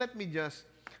Let me just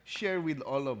share with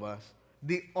all of us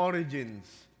the origins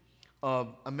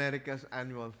of America's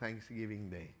annual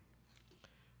Thanksgiving Day.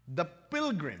 The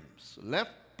Pilgrims left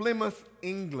Plymouth,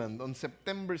 England on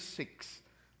September 6,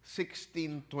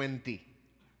 1620.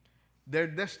 Their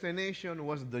destination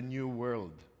was the New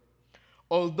World.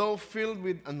 Although filled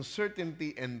with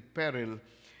uncertainty and peril,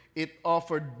 it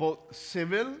offered both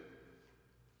civil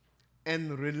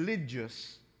and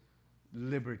religious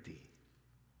liberty.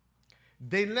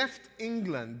 They left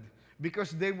England because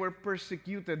they were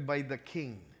persecuted by the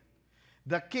king.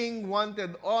 The king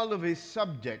wanted all of his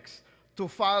subjects to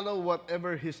follow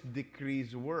whatever his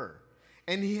decrees were.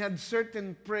 And he had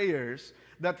certain prayers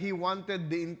that he wanted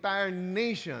the entire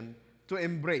nation to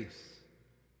embrace.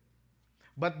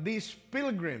 But these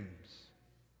pilgrims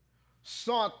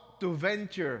sought to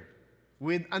venture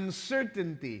with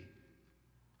uncertainty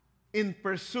in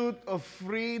pursuit of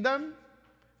freedom,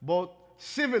 both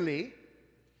civilly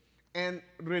and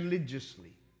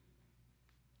religiously.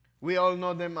 We all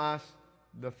know them as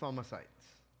the Thomasites.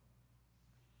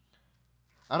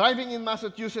 Arriving in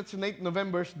Massachusetts in late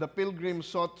November, the Pilgrims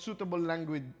sought suitable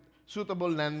landing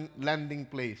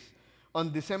place.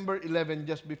 On December 11,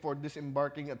 just before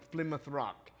disembarking at Plymouth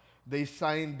Rock, they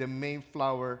signed the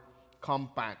Mayflower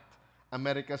Compact,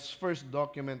 America's first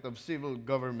document of civil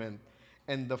government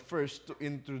and the first to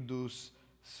introduce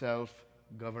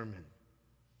self-government.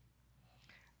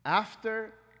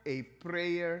 After a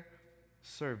prayer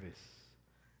service,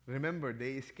 remember,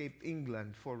 they escaped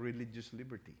England for religious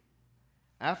liberty.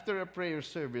 After a prayer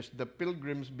service, the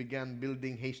Pilgrims began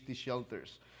building hasty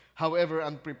shelters. However,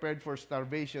 unprepared for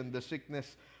starvation, the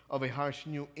sickness of a harsh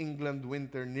New England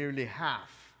winter, nearly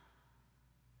half,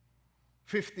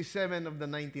 57 of the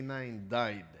 99,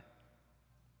 died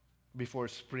before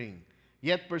spring.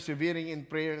 Yet, persevering in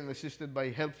prayer and assisted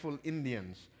by helpful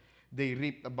Indians, they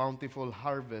reaped a bountiful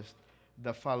harvest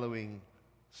the following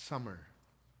summer.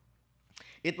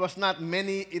 It was not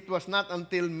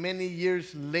until many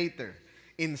years later,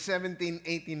 in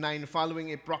 1789,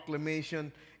 following a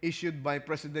proclamation issued by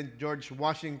President George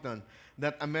Washington,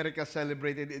 that America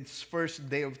celebrated its first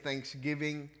day of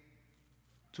Thanksgiving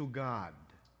to God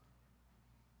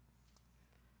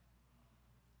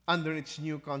under its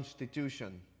new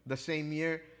constitution. The same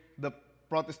year, the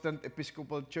Protestant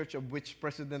Episcopal Church, of which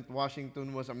President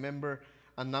Washington was a member,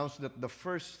 announced that the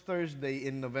first Thursday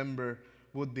in November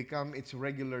would become its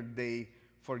regular day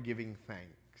for giving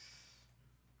thanks.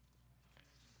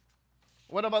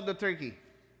 What about the turkey?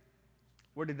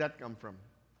 Where did that come from?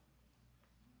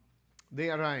 They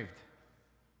arrived.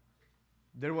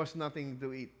 There was nothing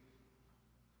to eat.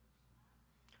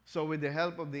 So with the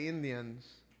help of the Indians,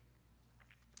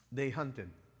 they hunted.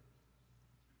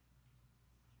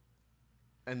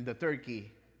 And the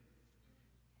turkey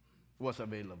was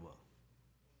available.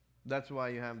 That's why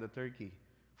you have the turkey.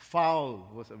 Fowl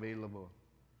was available.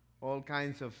 All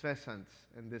kinds of pheasants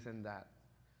and this and that.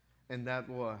 And that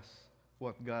was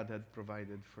what God had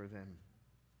provided for them.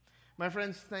 My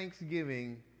friends,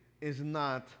 Thanksgiving is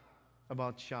not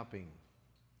about shopping.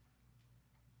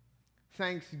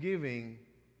 Thanksgiving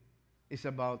is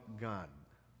about God.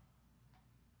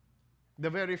 The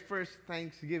very first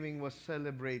Thanksgiving was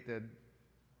celebrated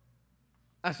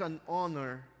as an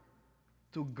honor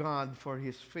to God for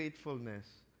His faithfulness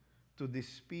to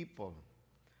these people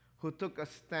who took a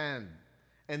stand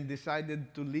and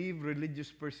decided to leave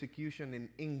religious persecution in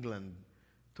England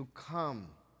to come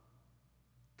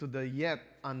to the yet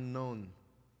unknown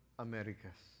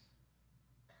Americas.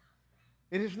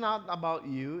 It is not about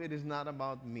you. It is not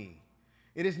about me.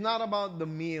 It is not about the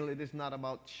meal. It is not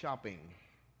about shopping.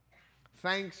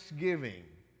 Thanksgiving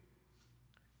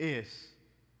is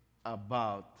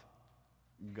about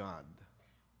God.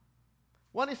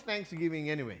 What is Thanksgiving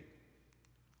anyway?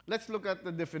 Let's look at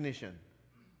the definition.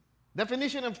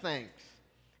 Definition of thanks: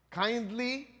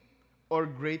 kindly or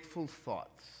grateful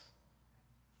thoughts.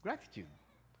 Gratitude.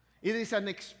 It is an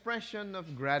expression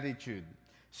of gratitude.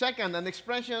 Second, an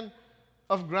expression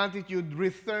of gratitude,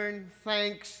 return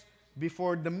thanks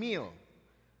before the meal,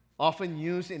 often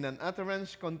used in an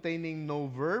utterance containing no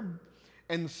verb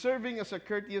and serving as a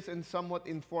courteous and somewhat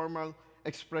informal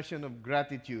expression of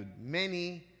gratitude.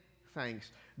 Many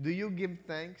thanks. Do you give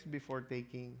thanks before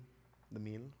taking the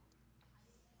meal?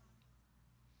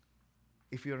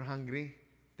 If you're hungry,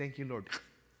 thank you, Lord.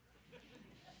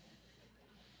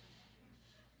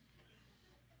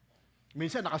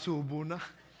 Minsan nakasubo na.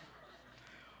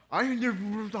 Ay, hindi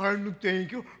po tayo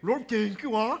nag-thank you. Lord, thank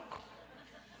you, ha?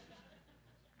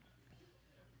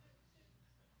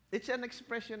 It's an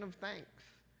expression of thanks.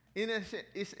 It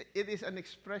is an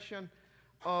expression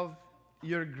of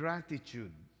your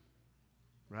gratitude.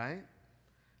 right?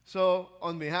 So,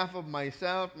 on behalf of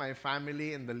myself, my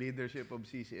family, and the leadership of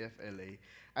CCFLA,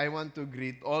 I want to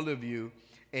greet all of you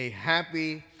a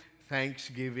happy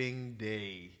Thanksgiving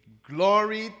Day.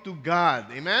 Glory to God.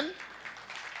 Amen?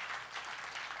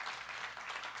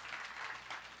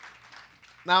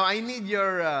 Now, I need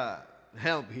your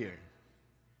help here.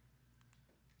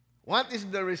 What is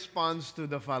the response to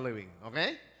the following?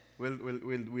 Okay?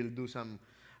 We'll do some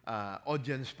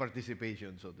audience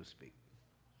participation, so to speak.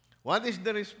 What is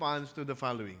the response to the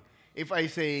following? If I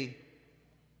say,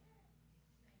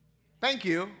 thank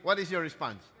you, what is your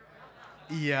response?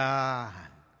 Yan.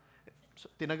 So,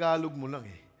 tinagalog mo lang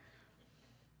eh.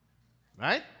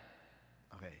 Right?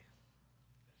 Okay.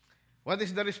 What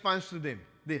is the response to them?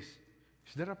 This.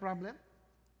 Is there a problem?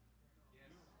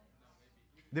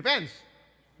 Depends.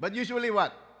 But usually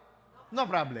what? No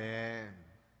problem.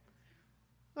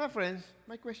 My friends,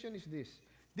 my question is this.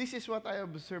 This is what I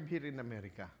observe here in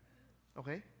America.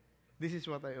 Okay? This is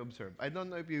what I observe. I don't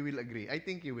know if you will agree. I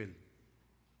think you will.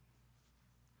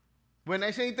 When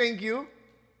I say thank you,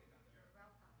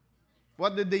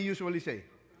 what did they usually say?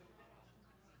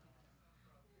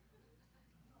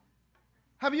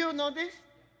 Have you noticed?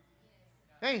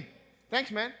 Hey,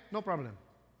 thanks, man. No problem.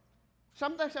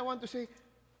 Sometimes I want to say,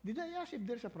 did I ask if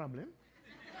there's a problem?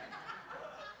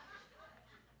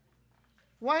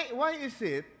 Why is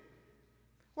it?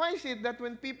 Why is it that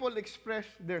when people express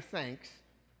their thanks,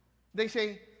 they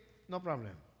say, no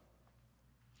problem?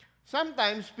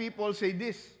 Sometimes people say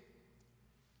this,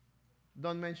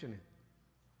 don't mention it.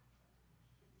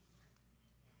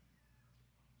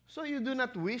 So you do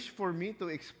not wish for me to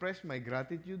express my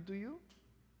gratitude to you?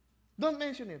 Don't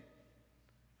mention it.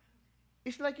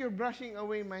 It's like you're brushing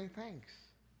away my thanks.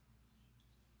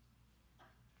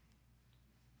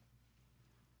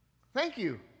 Thank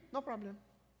you. No problem.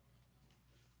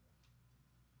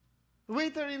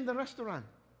 Waiter in the restaurant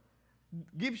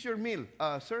gives your meal.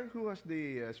 Sir, who has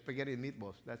the spaghetti and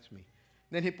meatballs? That's me.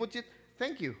 Then he puts it,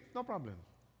 thank you. No problem.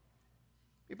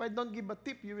 If I don't give a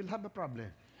tip, you will have a problem.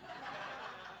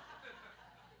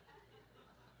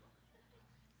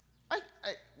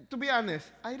 To be honest,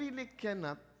 I really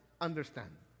cannot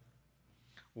understand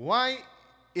why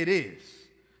it is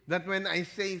that when I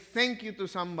say thank you to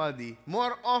somebody,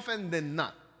 more often than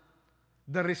not,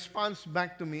 the response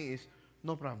back to me is,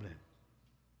 no problem.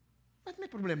 Ba't may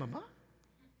problema ba?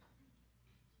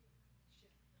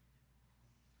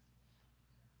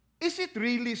 Is it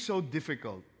really so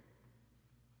difficult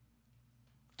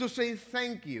to say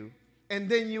thank you and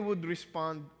then you would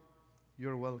respond,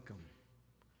 you're welcome,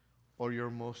 or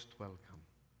you're most welcome,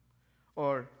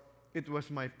 or it was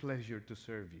my pleasure to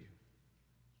serve you?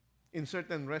 In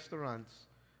certain restaurants,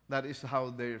 that is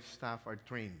how their staff are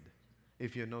trained,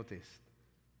 if you noticed.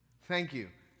 Thank you.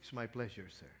 It's my pleasure,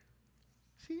 sir.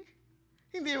 See?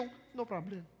 Hindi yung, no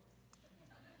problem.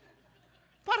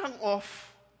 Parang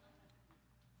off.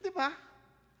 Di ba?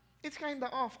 It's kind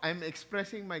of off. I'm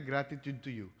expressing my gratitude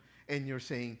to you, and you're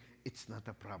saying, it's not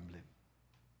a problem.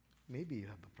 Maybe you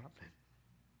have a problem.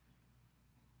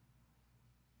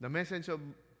 The message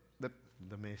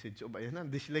of, ayan na,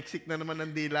 dyslexic na naman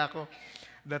ang dila ko.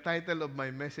 The title of my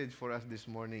message for us this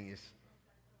morning is,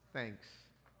 thanks,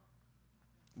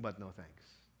 but no thanks.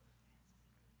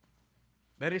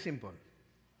 Very simple.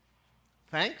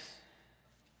 Thanks,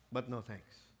 but no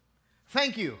thanks.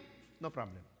 Thank you, no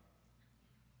problem.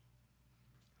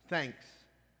 Thanks,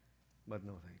 but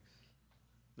no thanks.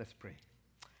 Let's pray.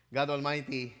 God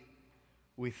Almighty,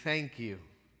 we thank you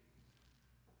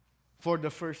for the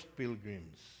first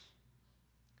pilgrims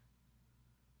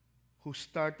who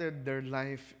started their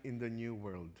life in the new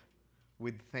world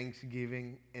with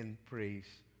thanksgiving and praise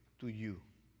to you.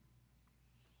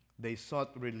 They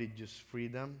sought religious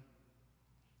freedom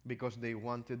because they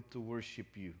wanted to worship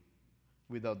you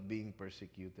without being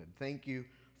persecuted. Thank you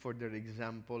for their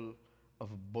example of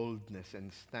boldness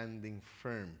and standing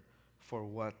firm for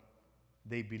what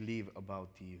they believe about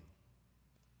you.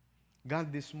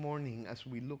 God, this morning, as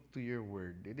we look to your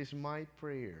word, it is my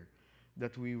prayer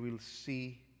that we will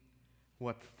see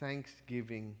what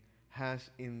thanksgiving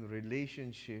has in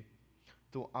relationship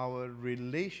to our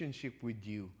relationship with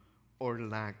you or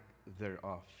lack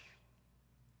thereof.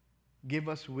 Give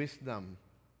us wisdom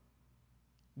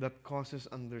that causes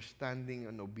understanding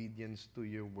and obedience to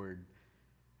your word.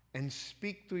 And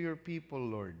speak to your people,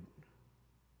 Lord.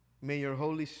 May your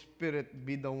Holy Spirit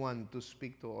be the one to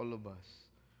speak to all of us.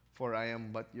 For I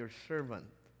am but your servant.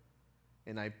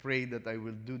 And I pray that I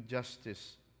will do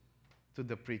justice to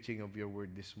the preaching of your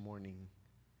word this morning.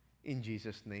 In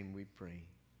Jesus' name we pray.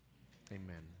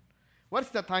 Amen. What's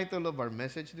the title of our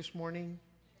message this morning?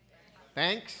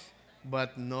 Thanks,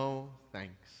 but no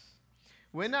thanks.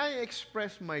 When I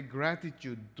express my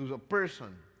gratitude to a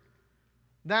person,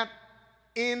 that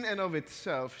in and of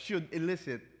itself should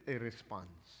elicit a response.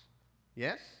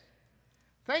 Yes?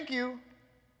 Thank you.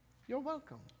 You're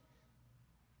welcome.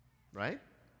 Right?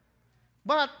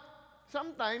 But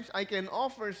sometimes I can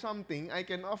offer something, I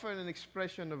can offer an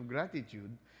expression of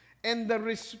gratitude, and the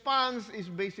response is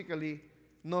basically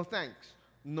no thanks,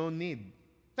 no need.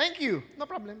 Thank you, no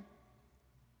problem.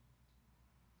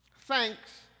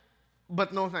 Thanks,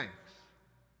 but no thanks.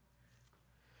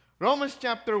 Romans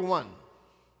chapter 1,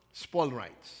 Paul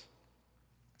writes,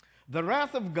 the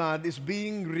wrath of God is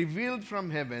being revealed from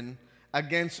heaven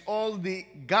against all the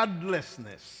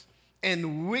godlessness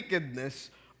and wickedness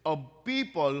of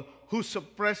people who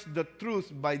suppress the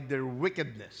truth by their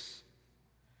wickedness.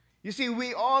 You see,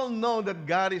 we all know that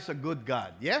God is a good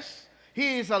God, yes?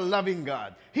 He is a loving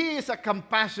God. He is a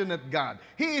compassionate God.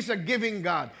 He is a giving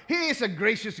God. He is a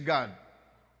gracious God.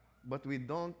 But we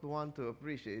don't want to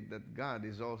appreciate that God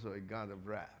is also a God of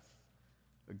wrath,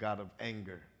 a God of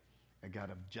anger, a God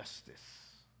of justice.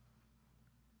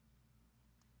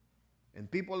 And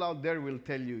people out there will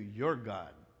tell you your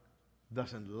God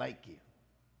doesn't like you.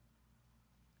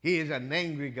 He is an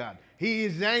angry God. He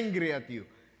is angry at you.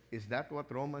 Is that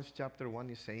what Romans chapter 1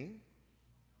 is saying?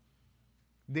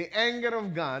 The anger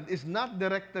of God is not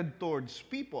directed towards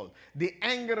people. The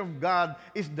anger of God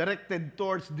is directed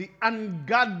towards the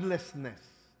ungodlessness.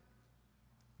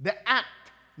 The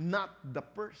act, not the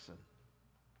person.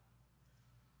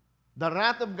 The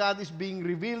wrath of God is being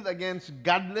revealed against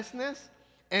godlessness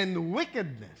and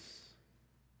wickedness,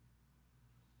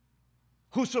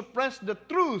 who suppress the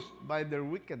truth by their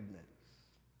wickedness.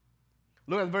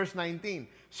 Look at verse 19.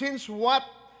 Since what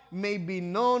may be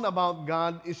known about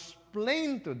God is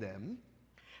plain to them,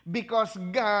 because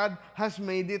God has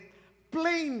made it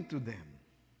plain to them.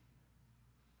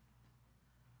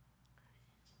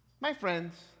 My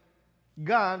friends,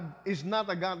 God is not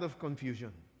a God of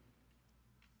confusion.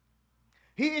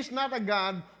 He is not a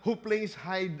God who plays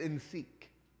hide and seek.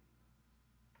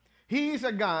 He is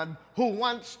a God who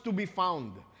wants to be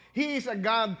found. He is a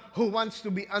God who wants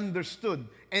to be understood.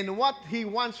 And what He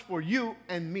wants for you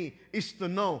and me is to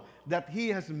know that He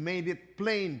has made it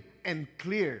plain and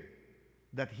clear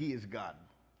that He is God.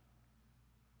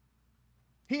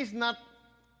 He is not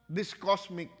this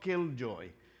cosmic killjoy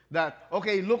that,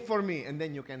 okay, look for me, and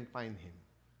then you can find Him.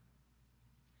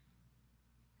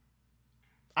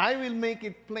 I will make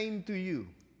it plain to you,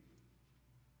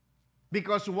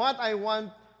 because what I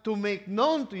want to make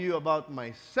known to you about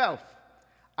myself,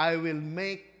 I will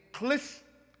make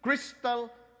crystal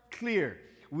clear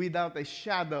without a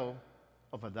shadow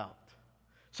of a doubt.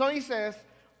 So he says,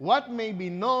 what may be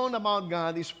known about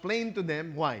God is plain to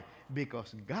them. Why?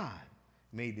 Because God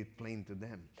made it plain to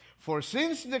them. For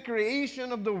since the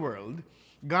creation of the world,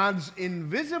 God's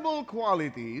invisible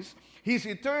qualities, His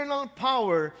eternal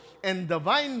power and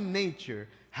divine nature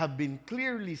have been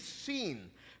clearly seen,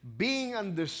 being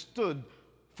understood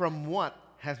from what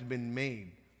has been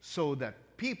made, so that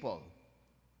people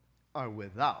are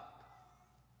without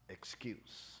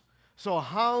excuse. So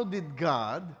how did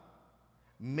God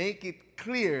make it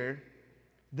clear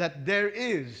that there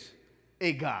is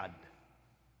a God?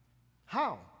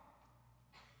 How?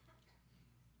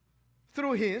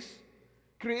 Through His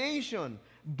creation,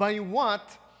 by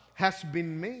what has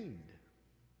been made.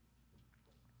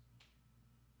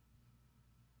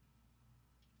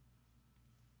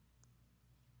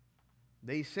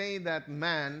 They say that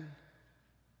man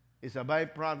is a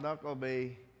byproduct of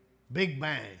a Big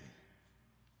Bang.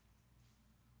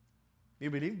 You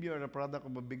believe you are a product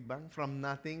of a Big Bang? From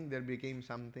nothing, there became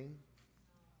something.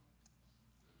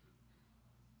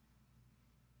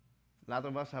 A lot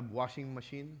of us have washing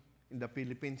machine. In the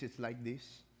Philippines, it's like this.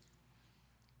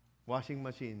 Washing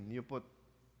machine. You put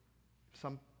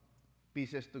some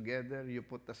pieces together, you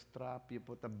put a strap, you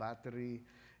put a battery,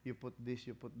 you put this,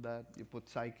 you put that, you put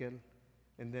cycle,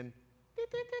 and then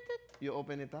you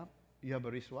open it up, you have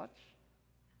a wristwatch.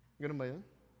 Ganun ba yun?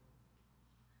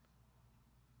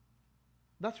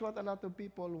 That's what a lot of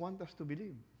people want us to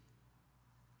believe.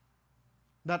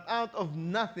 That out of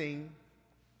nothing,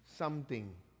 something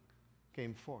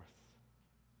came forth.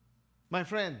 My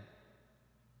friend,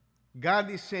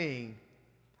 God is saying,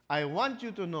 I want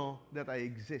you to know that I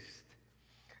exist.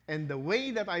 And the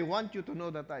way that I want you to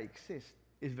know that I exist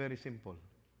is very simple.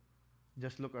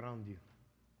 Just look around you.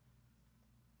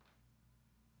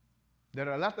 There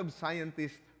are a lot of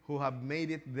scientists who have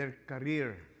made it their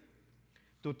career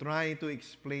to try to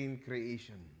explain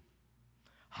creation.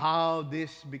 How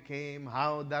this became,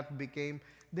 how that became,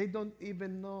 they don't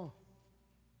even know.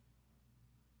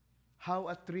 how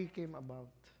a tree came about.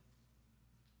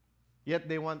 Yet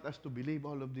they want us to believe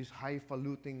all of these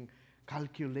highfalutin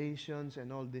calculations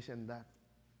and all this and that.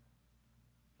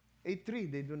 A tree,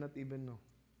 they do not even know.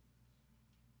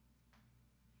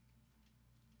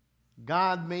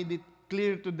 God made it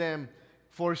clear to them,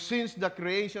 for since the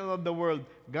creation of the world,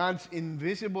 God's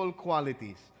invisible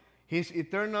qualities, His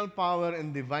eternal power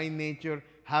and divine nature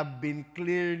have been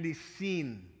clearly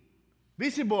seen.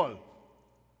 Visible.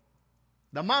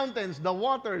 The mountains, the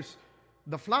waters,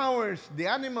 the flowers, the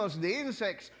animals, the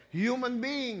insects, human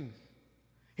beings.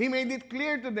 He made it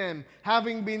clear to them,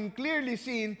 having been clearly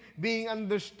seen, being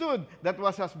understood that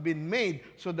what has been made,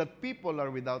 so that people are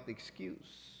without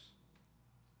excuse.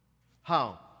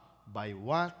 How? By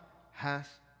what has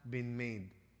been made.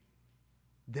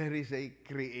 There is a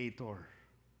creator.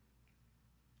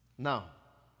 Now,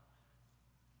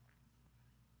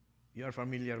 you are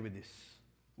familiar with this.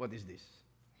 What is this?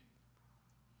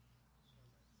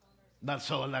 The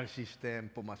solar system.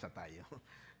 Pumasa tayo.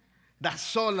 The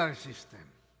solar system.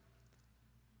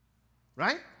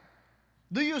 Right?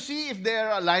 Do you see if they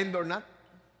are aligned or not?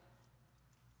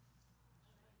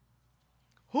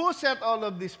 Who set all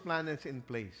of these planets in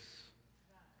place?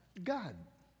 God.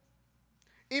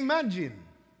 Imagine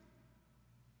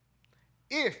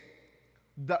if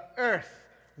the earth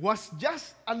was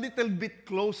just a little bit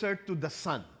closer to the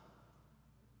sun.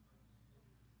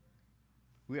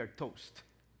 We are toast.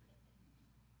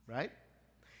 Right?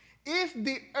 If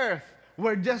the earth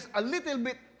were just a little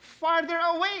bit farther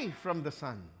away from the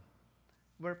sun,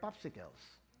 we're popsicles.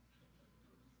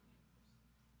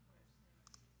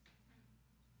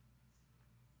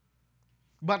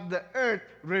 But the earth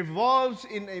revolves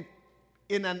in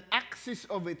an axis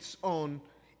of its own,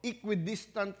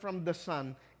 equidistant from the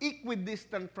sun,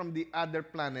 equidistant from the other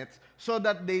planets, so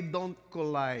that they don't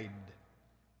collide.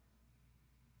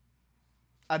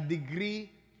 A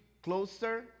degree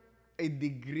closer, a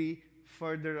degree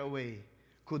further away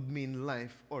could mean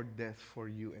life or death for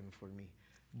you and for me.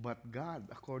 But God,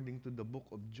 according to the book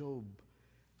of Job,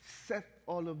 set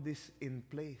all of this in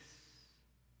place.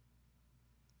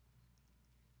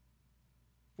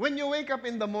 When you wake up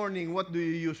in the morning, what do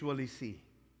you usually see?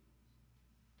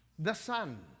 The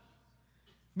sun.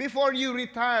 Before you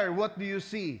retire, what do you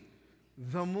see?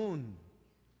 The moon.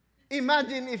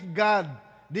 Imagine if God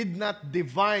did not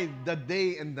divide the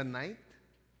day and the night.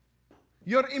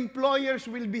 Your employers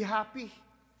will be happy.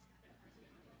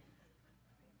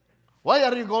 Why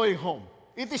are you going home?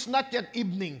 It is not yet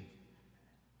evening.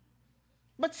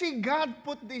 But see, God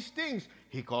put these things.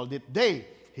 He called it day.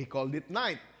 He called it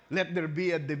night. Let there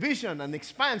be a division, an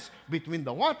expanse between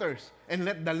the waters, and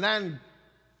let the land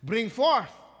bring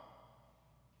forth.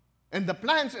 And the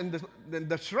plants and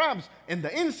the shrubs and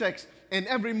the insects and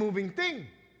every moving thing.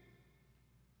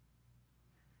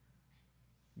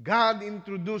 God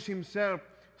introduced Himself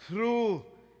through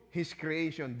His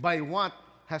creation by what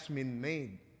has been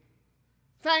made.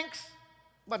 Thanks,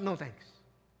 but no thanks.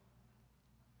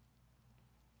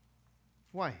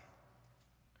 Why?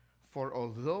 For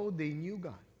although they knew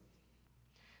God,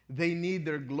 they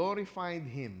neither glorified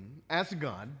Him as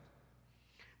God,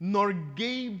 nor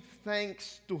gave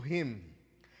thanks to Him,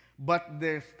 but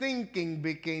their thinking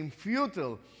became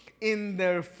futile, in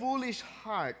their foolish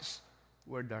hearts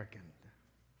were darkened.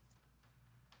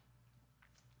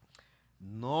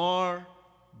 Nor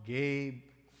gave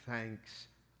thanks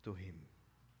to Him.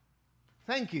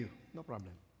 Thank you, no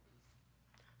problem.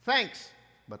 Thanks,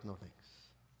 but no thanks.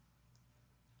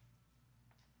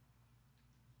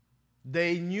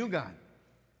 They knew God,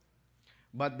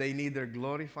 but they neither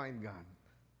glorified God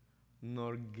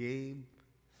nor gave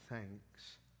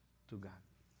thanks to God.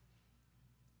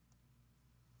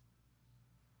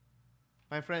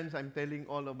 My friends, I'm telling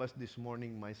all of us this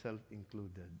morning, myself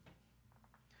included,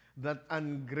 that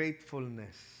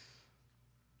ungratefulness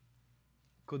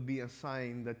could be a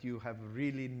sign that you have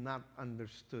really not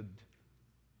understood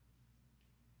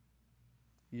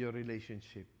your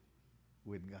relationship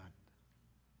with God.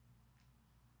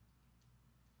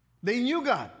 They knew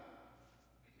God,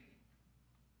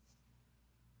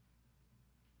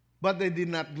 but they did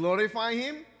not glorify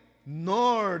Him,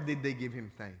 nor did they give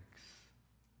Him thanks.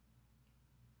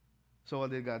 So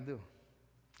what did God do?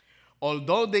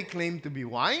 Although they claimed to be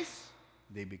wise,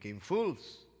 they became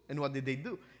fools. And what did they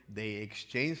do? They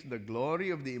exchanged the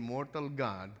glory of the immortal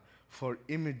God for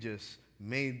images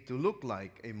made to look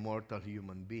like a mortal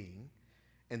human being,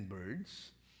 and birds,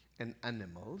 and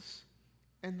animals,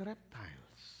 and reptiles.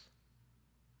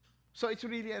 So it's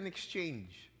really an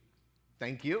exchange.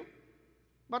 Thank you,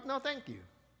 but no thank you.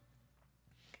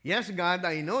 Yes, God,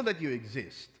 I know that you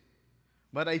exist,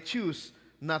 but I choose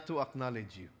not to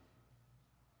acknowledge you.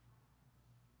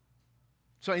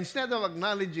 So instead of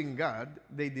acknowledging God,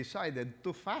 they decided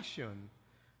to fashion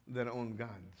their own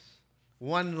gods.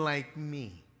 One like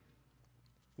me.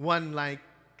 One like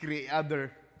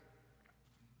other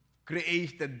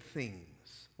created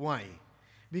things. Why?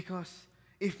 Because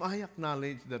if I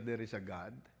acknowledge that there is a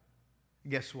God,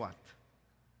 guess what?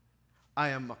 I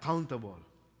am accountable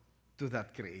to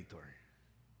that Creator.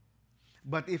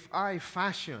 But if I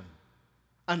fashion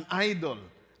an idol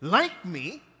like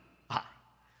me,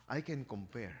 I can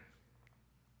compare.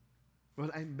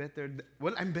 I'm better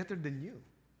than you.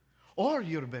 Or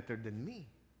you're better than me.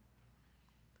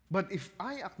 But if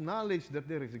I acknowledge that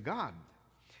there is a God,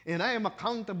 and I am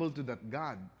accountable to that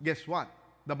God, guess what?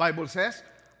 The Bible says,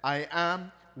 I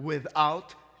am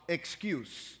without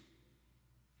excuse.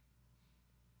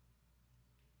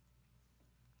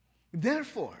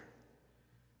 Therefore,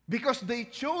 because they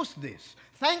chose this,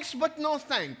 thanks but no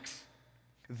thanks,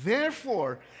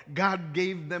 therefore, God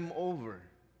gave them over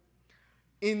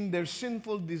in their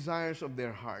sinful desires of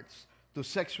their hearts to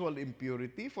sexual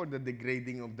impurity for the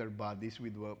degrading of their bodies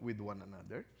with one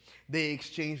another. They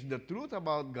exchanged the truth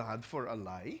about God for a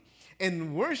lie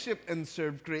and worshiped and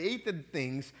served created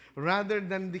things rather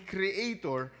than the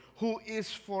Creator who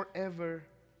is forever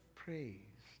praised.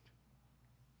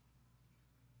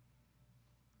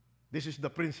 This is the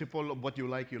principle of what you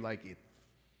like it.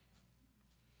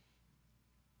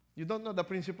 You don't know the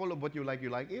principle of what you like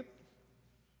it?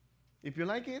 If you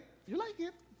like it, you like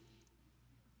it.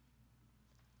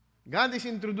 God is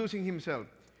introducing Himself.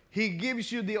 He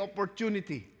gives you the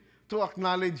opportunity to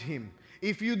acknowledge Him.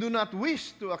 If you do not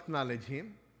wish to acknowledge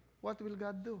Him, what will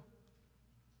God do?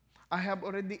 I have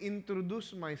already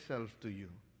introduced myself to you.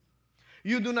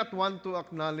 You do not want to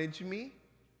acknowledge me?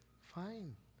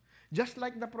 Fine. Just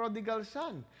like the prodigal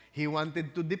son. He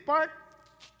wanted to depart.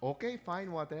 Okay,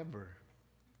 fine, whatever.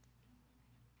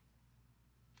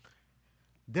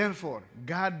 Therefore,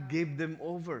 God gave them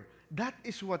over. That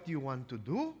is what you want to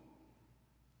do.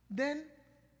 Then,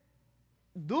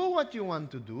 do what you want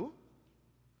to do.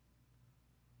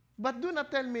 But do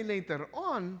not tell me later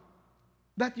on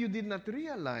that you did not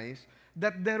realize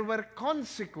that there were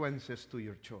consequences to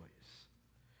your choice.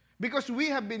 Because we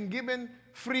have been given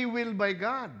free will by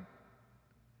God.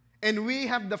 And we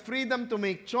have the freedom to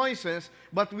make choices,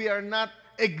 but we are not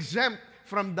exempt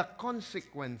from the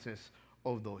consequences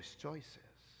of those choices.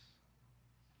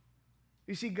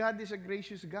 You see, God is a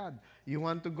gracious God. You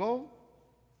want to go?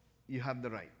 You have the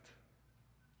right.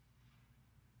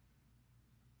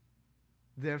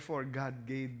 Therefore, God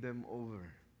gave them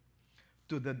over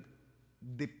to the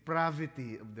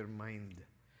depravity of their mind.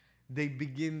 They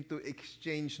begin to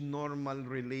exchange normal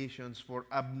relations for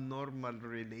abnormal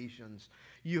relations.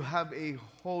 You have a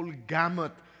whole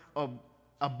gamut of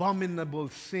abominable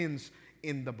sins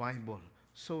in the Bible.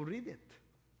 So read it.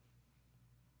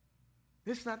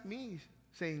 It's not me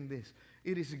saying this.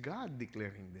 It is God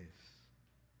declaring this.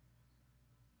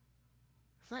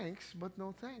 Thanks, but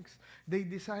no thanks. They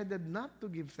decided not to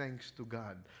give thanks to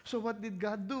God. So what did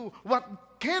God do?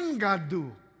 What can God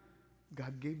do?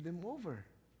 God gave them over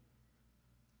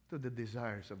to the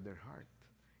desires of their heart.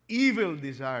 Evil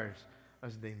desires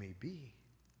as they may be.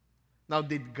 Now,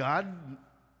 did God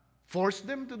force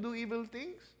them to do evil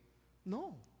things?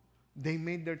 No. They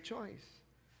made their choice.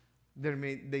 They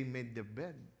made their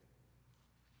bed.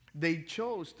 They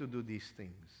chose to do these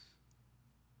things.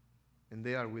 And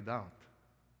they are without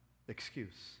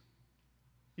excuse.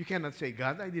 You cannot say,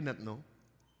 God, I did not know.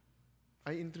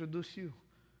 I introduced you.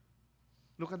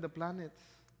 Look at the planets.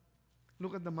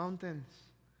 Look at the mountains.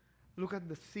 Look at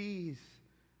the seas.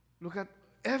 Look at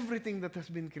everything that has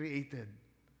been created.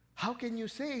 How can you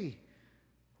say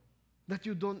that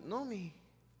you don't know me?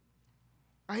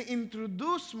 I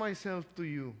introduce myself to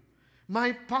you.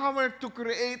 My power to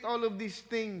create all of these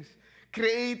things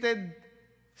created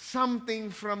something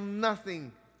from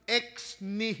nothing. Ex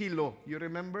nihilo. You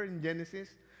remember in Genesis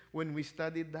when we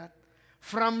studied that?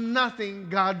 From nothing,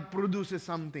 God produces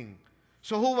something.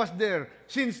 So who was there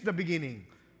since the beginning?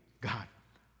 God.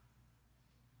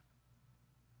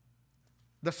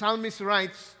 The psalmist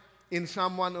writes in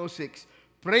Psalm 106,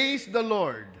 praise the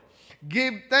Lord.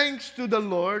 Give thanks to the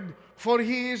Lord, for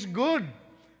He is good.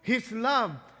 His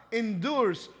love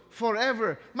endures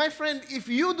forever. My friend, if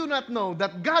you do not know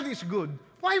that God is good,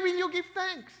 why will you give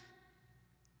thanks?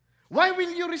 Why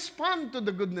will you respond to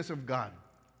the goodness of God?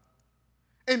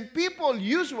 And people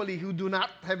usually who do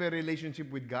not have a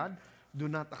relationship with God do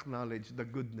not acknowledge the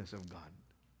goodness of God.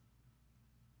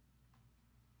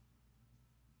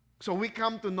 So we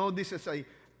come to know this as a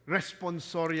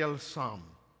responsorial psalm.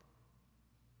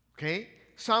 Okay?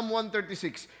 Psalm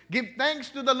 136. Give thanks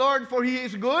to the Lord, for He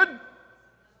is good.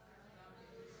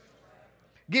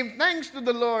 Give thanks to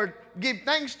the Lord. Give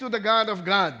thanks to the God of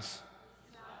gods.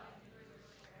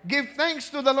 Give thanks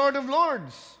to the Lord of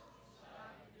lords.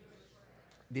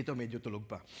 Dito medyo tulog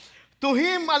pa. To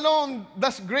Him alone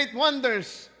does great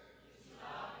wonders.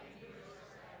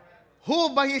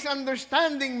 Who by His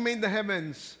understanding made the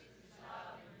heavens.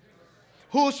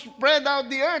 Who spread out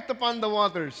the earth upon the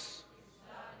waters.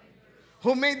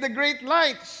 Who made the great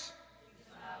lights.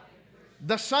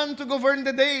 The sun to govern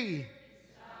the day.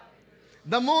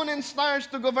 The moon and stars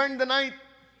to govern the night.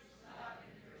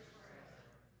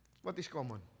 What is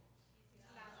common?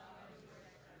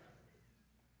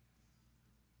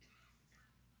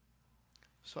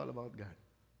 It's all about God.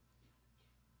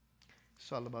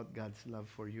 It's all about God's love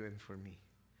for you and for me.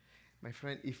 My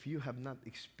friend, if you have not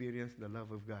experienced the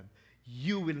love of God,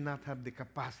 you will not have the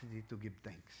capacity to give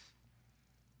thanks.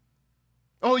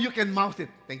 Oh, you can mouth it.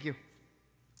 Thank you.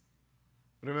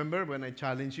 Remember when I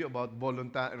challenged you about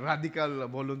radical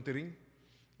volunteering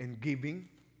and giving?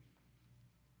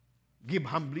 Give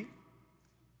humbly.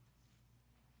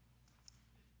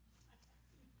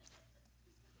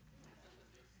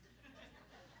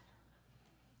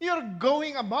 You're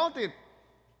going about it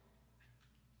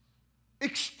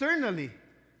externally,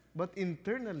 but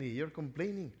internally, you're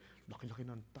complaining. Laki-laki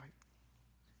ng tithe.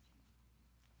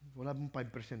 Wala bang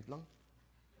 5% lang?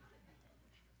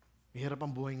 Mahirap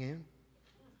ang buhay ngayon.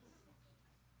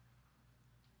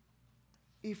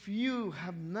 If you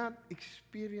have not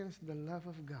experienced the love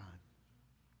of God,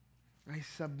 I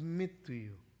submit to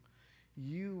you,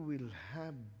 you will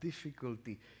have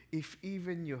difficulty if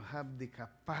even you have the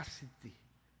capacity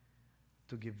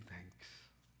to give thanks.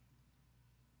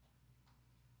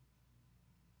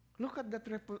 Look at that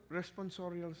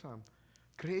responsorial psalm.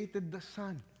 Created the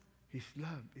sun, His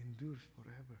love endures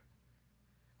forever.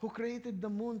 Who created the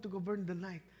moon to govern the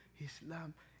night, His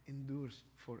love endures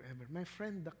forever. My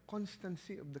friend, the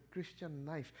constancy of the Christian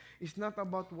life is not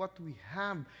about what we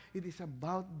have. It is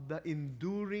about the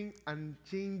enduring,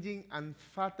 unchanging,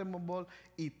 unfathomable,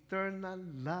 eternal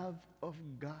love of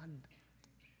God.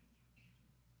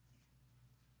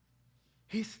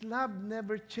 His love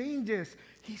never changes.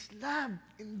 His love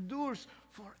endures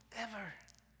forever.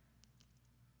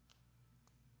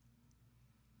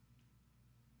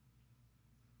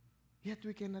 Yet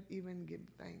we cannot even give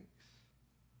thanks.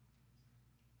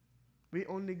 We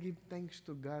only give thanks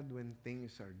to God when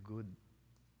things are good.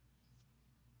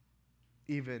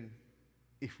 Even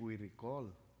if we recall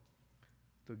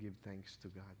to give thanks to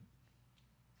God.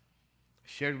 I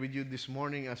shared with you this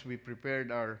morning as we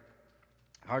prepared our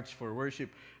hearts for worship,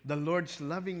 the Lord's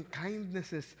loving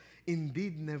kindnesses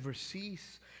indeed never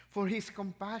cease, for His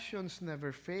compassions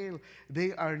never fail.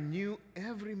 They are new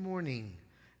every morning.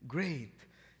 Great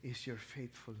is your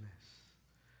faithfulness.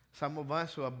 Some of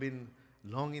us who have been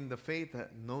long in the faith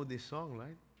know this song,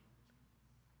 right?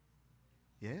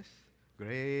 Yes?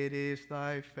 Great is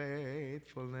thy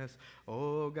faithfulness,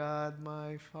 O God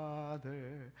my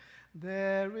Father.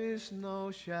 There is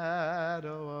no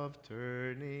shadow of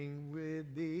turning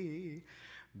with thee.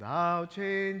 Thou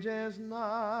changest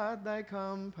not, thy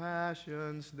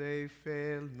compassions, they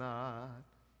fail not.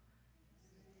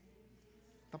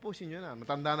 Tapusin nyo na,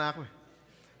 matanda na ako eh.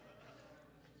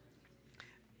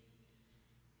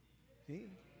 See?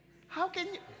 How can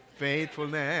you...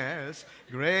 Faithfulness,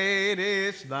 great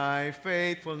is thy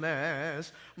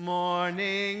faithfulness.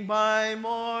 Morning by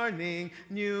morning,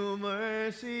 new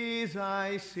mercies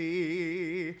I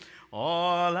see.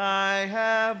 All I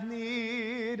have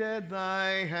needed,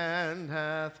 thy hand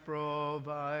hath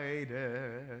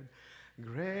provided.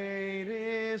 Great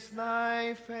is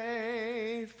thy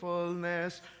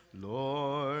faithfulness,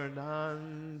 Lord,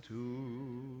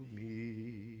 unto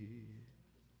me.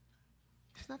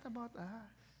 It's not about us.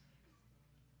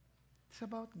 It's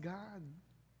about God.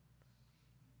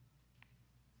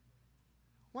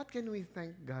 What can we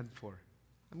thank God for?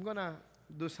 I'm going to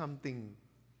do something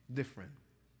different.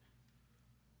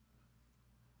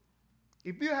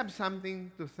 If you have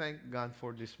something to thank God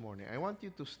for this morning, I want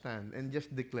you to stand and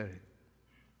just declare it.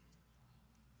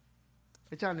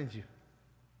 I challenge you.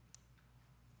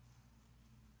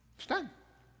 Stand.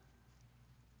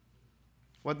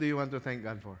 What do you want to thank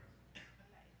God for?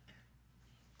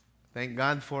 Thank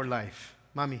God for life.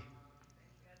 Mommy. Thank God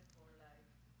for life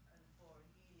and for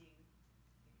healing the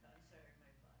cancer in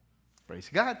my body. Praise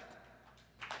God.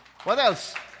 What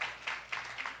else? God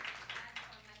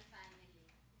for my family.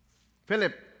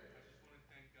 Philip. I just want to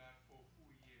thank God for who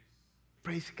He is.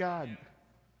 Praise God.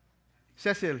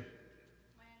 Cecil. My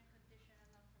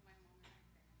unconditional love for my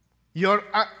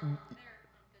mom and my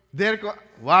parents. Your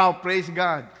wow, praise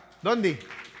God. Dondi.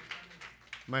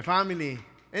 My family.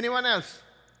 Anyone else?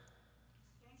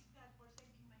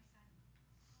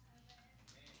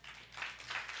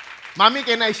 Mommy,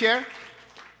 can I share?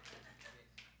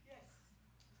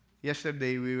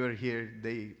 Yesterday we were here.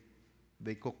 They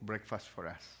cooked breakfast for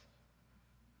us.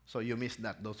 So you missed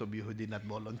that, those of you who did not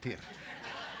volunteer.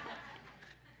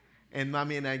 And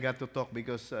Mommy and I got to talk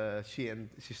because she and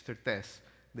Sister Tess,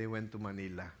 they went to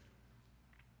Manila.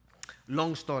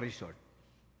 Long story short,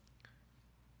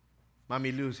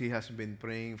 Mommy Lucy has been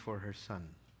praying for her son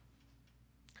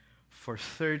for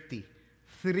 3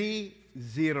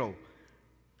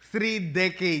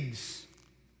 decades.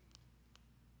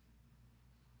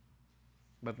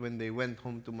 But when they went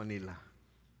home to Manila,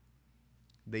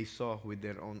 they saw with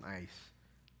their own eyes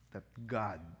that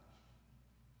God,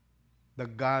 the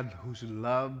God whose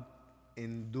love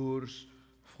endures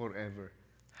forever,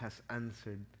 has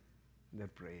answered their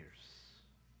prayers.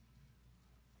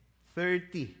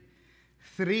 30.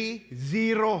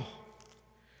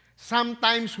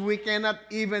 Sometimes we cannot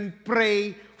even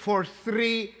pray for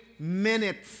 3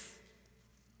 minutes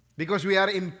because we are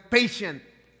impatient.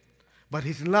 But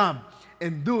His love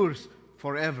endures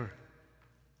forever.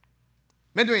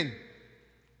 Medwin.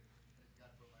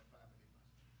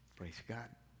 Praise God.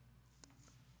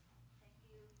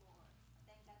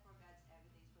 Thank God for God's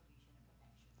everyday's provision and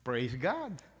protection. Praise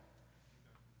God.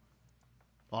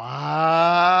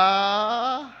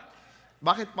 Ah!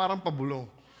 Bakit parang pabulong?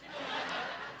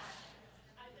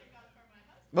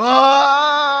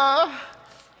 Ah!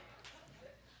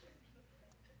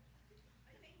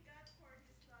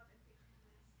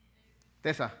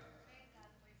 Tessa. Thank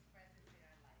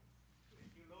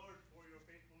you, Lord, for your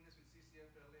faithfulness with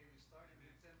CCFLA. We started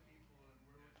with 10 people, and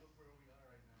look where we are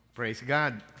right now. Praise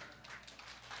God.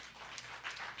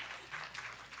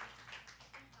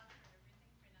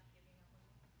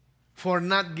 For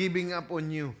not giving up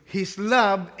on you. His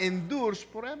love endures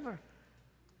forever.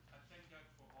 I thank God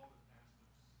for all the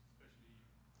pastors, especially you.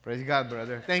 Praise God,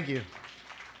 brother. Thank you.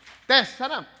 Tess,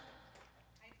 sarap.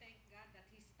 I thank God that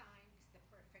His time is the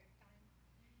perfect time.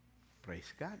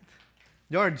 Praise God.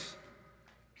 George.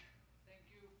 Thank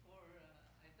you for,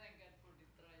 I thank God for the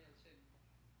trials and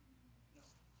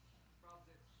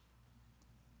problems.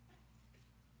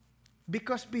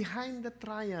 Because behind the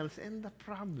trials and the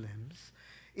problems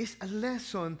is a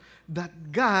lesson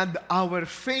that God, our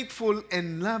faithful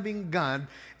and loving God,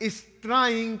 is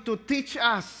trying to teach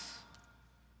us.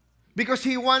 Because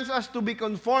He wants us to be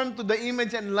conformed to the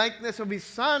image and likeness of His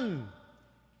Son.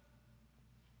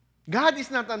 God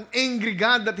is not an angry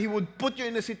God that He would put you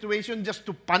in a situation just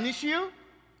to punish you.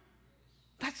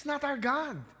 That's not our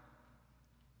God.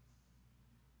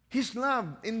 His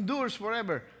love endures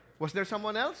forever. Was there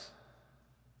someone else?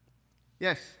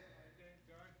 Yes. I thank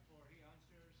God for He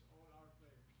answers all our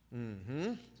prayers.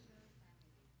 Mm-hmm. I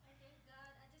thank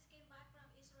God. I just came back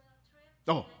from Israel trip.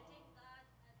 Oh. I thank God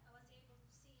that I was able to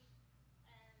see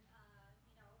and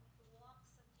to walk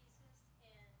of Jesus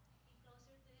and be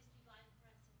closer to His divine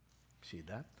presence. See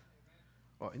that?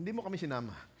 Oh, hindi mo kami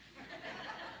sinama.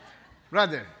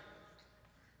 Brother.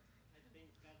 I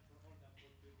thank God for all the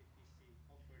opportunities He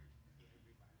offered to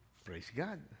everybody. Praise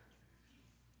God. I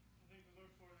thank the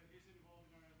Lord for His involved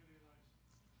in our everyday lives.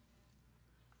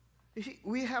 You see,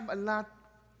 we have a lot.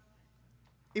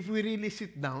 If we really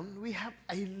sit down, we have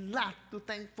a lot to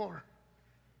thank for.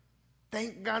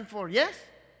 Thank God for. Yes?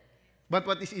 But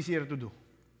what is easier to do?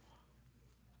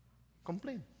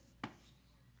 Complain.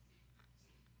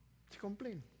 Just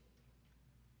complain.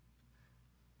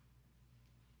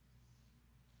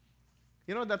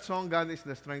 You know that song, God is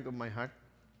the strength of my heart?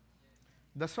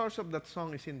 The source of that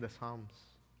song is in the Psalms.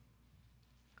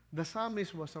 The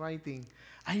psalmist was writing,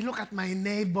 I look at my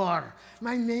neighbor.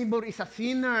 My neighbor is a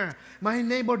sinner. My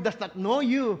neighbor does not know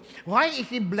you. Why is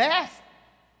he blessed?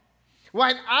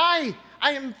 While I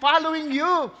am following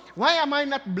you. Why am I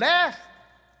not blessed?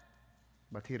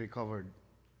 But he recovered.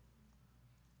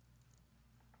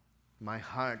 My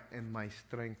heart and my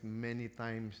strength, many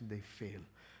times they fail.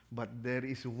 But there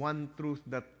is one truth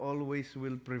that always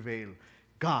will prevail.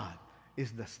 God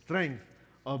is the strength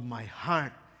of my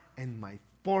heart and my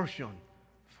portion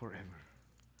forever.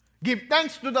 Give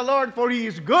thanks to the Lord, for He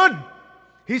is good.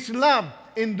 His love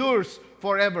endures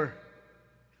forever.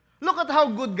 Look at how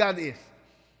good God is.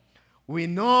 We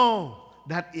know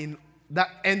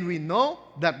and we know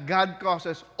that God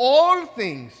causes all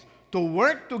things to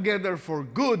work together for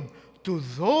good to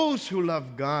those who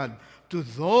love God, to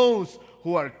those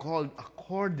who are called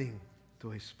according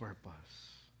to His purpose.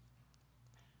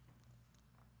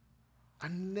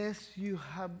 Unless you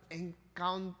have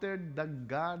encountered the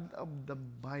God of the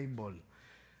Bible,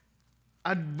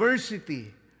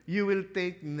 adversity you will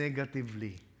take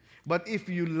negatively. But if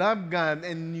you love God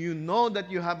and you know that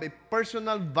you have a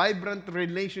personal, vibrant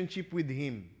relationship with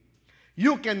Him,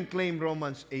 You can claim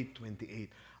Romans 8:28.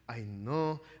 I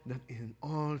know that in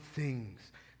all things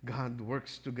God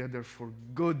works together for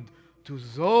good to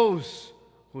those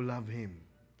who love Him,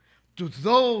 to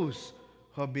those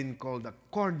who have been called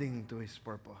according to His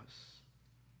purpose.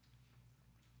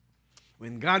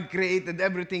 When God created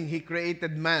everything, He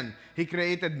created man. He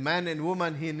created man and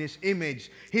woman in His image.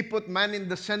 He put man in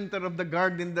the center of the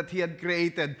garden that He had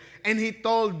created. And He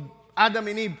told Adam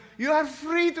and Eve, you are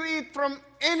free to eat from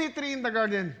any tree in the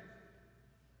garden.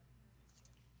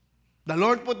 The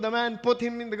Lord put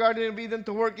him in the garden of Eden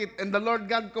to work it. And the Lord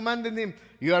God commanded him,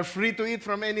 you are free to eat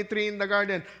from any tree in the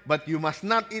garden, but you must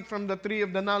not eat from the tree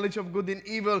of the knowledge of good and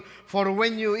evil, for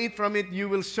when you eat from it, you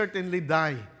will certainly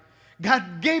die.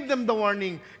 God gave them the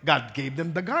warning. God gave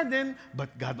them the garden,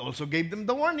 but God also gave them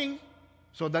the warning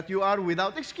so that you are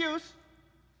without excuse.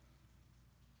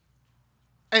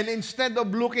 And instead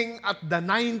of looking at the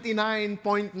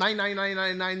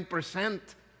 99.99999%,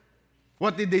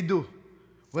 what did they do?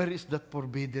 Where is that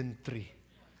forbidden tree?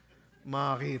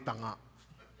 Makita nga.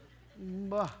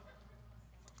 Bah.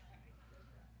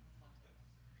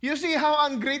 You see how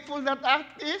ungrateful that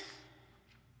act is?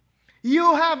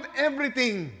 You have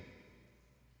everything.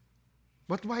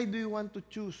 But why do you want to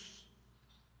choose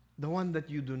the one that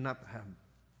you do not have?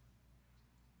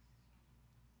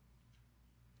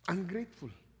 Ungrateful.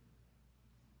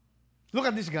 Look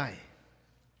at this guy.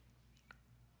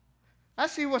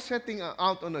 As he was setting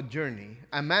out on a journey,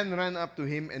 a man ran up to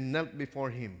him and knelt before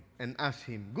him and asked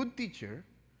him, Good teacher,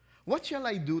 what shall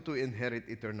I do to inherit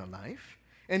eternal life?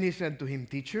 And he said to him,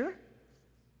 Teacher,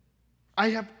 I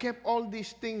have kept all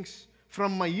these things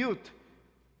from my youth.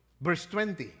 Verse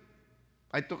 20.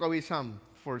 I took away some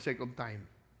for sake of time.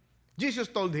 Jesus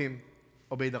told him,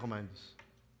 obey the commands.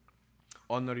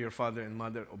 Honor your father and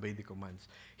mother, obey the commands.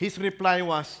 His reply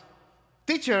was,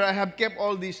 Teacher, I have kept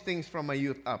all these things from my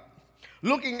youth up.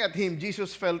 Looking at him,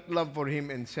 Jesus felt love for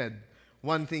him and said,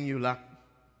 one thing you lack.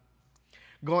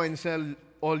 Go and sell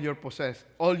all you possess,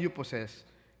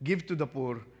 give to the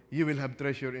poor, you will have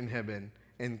treasure in heaven,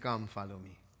 and come follow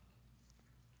me.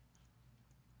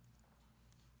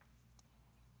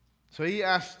 So he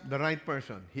asked the right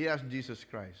person. He asked Jesus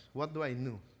Christ, what do I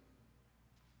know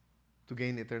to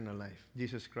gain eternal life?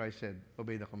 Jesus Christ said,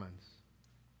 obey the commands.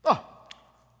 Oh!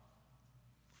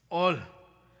 All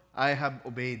I have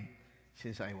obeyed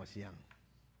since I was young.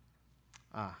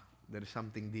 There is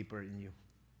something deeper in you.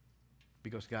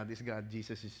 Because God is God,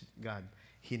 Jesus is God.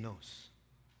 He knows.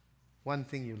 One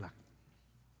thing you lack.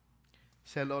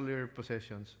 Sell all your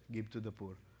possessions, give to the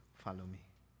poor, follow me.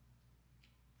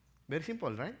 Very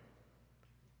simple, right?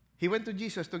 He went to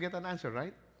Jesus to get an answer,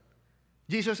 right?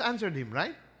 Jesus answered him,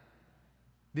 right?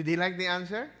 Did he like the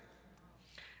answer?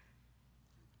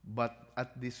 But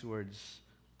at these words,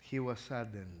 he was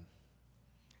saddened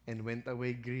and went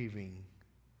away grieving,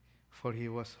 for he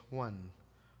was one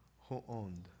who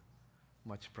owned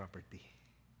much property.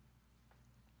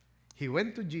 He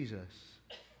went to Jesus,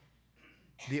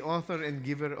 the author and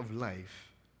giver of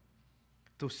life,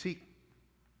 to seek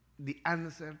the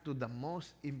answer to the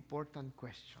most important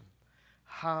question.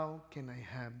 How can I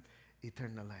have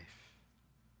eternal life?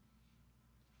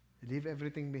 Leave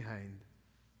everything behind.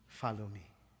 Follow me.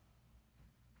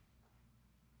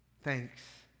 Thanks,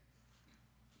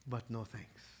 but no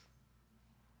thanks.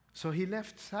 So he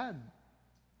left sad.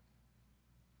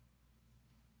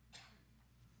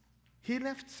 He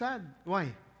left sad.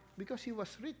 Why? Because he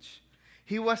was rich.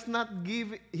 He was not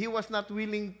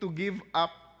willing to give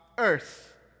up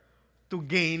earth to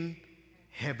gain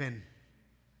heaven.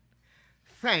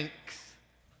 Thanks,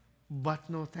 but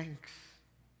no thanks.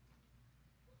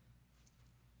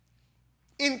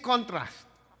 In contrast,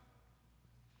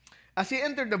 as he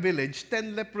entered the village,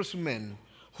 10 leprous men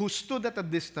who stood at a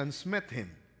distance met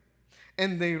him.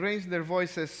 And they raised their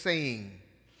voices, saying,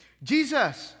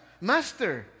 Jesus,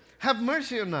 Master, have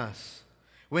mercy on us.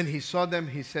 When he saw them,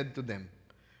 he said to them,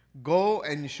 Go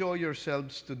and show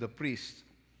yourselves to the priest.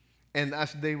 And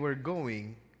as they were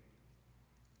going,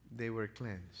 they were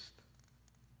cleansed.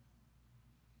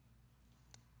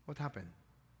 What happened?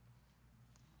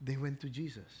 They went to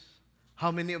Jesus.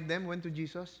 How many of them went to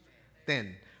Jesus?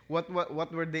 10.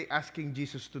 What were they asking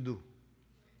Jesus to do?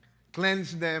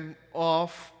 Cleanse them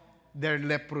of their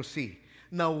leprosy.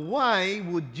 Now, why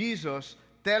would Jesus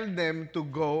tell them to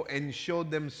go and show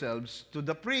themselves to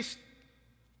the priest?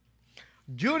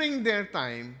 During their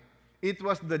time, it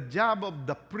was the job of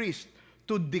the priest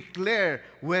to declare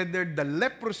whether the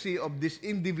leprosy of this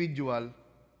individual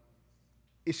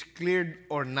is cleared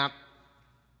or not.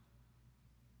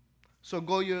 So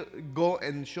go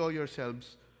and show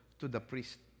yourselves to the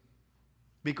priest.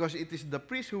 Because it is the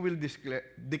priest who will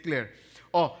declare,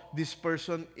 oh, this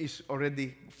person is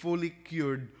already fully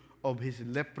cured of his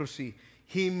leprosy.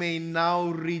 He may now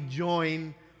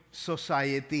rejoin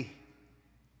society.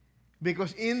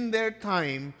 Because in their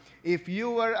time, if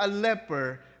you were a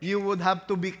leper, you would have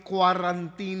to be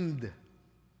quarantined.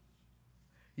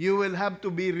 You will have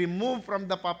to be removed from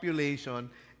the population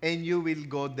and you will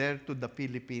go there to the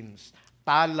Philippines.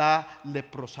 Tala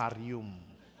Leprosarium.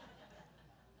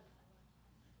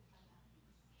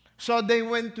 So they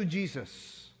went to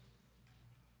Jesus.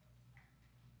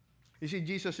 You see,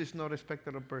 Jesus is no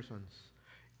respecter of persons.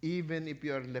 Even if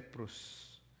you are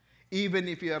leprous, even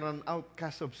if you are an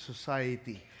outcast of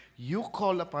society, you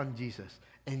call upon Jesus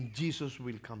and Jesus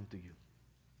will come to you.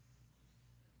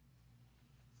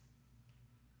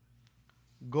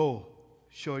 Go,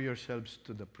 show yourselves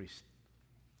to the priest.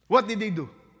 What did they do?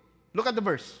 Look at the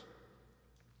verse.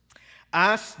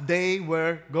 As they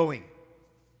were going.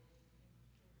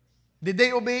 Did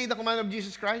they obey the command of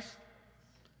Jesus Christ?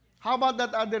 How about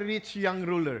that other rich young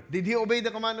ruler? Did he obey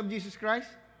the command of Jesus Christ?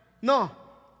 No.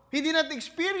 He did not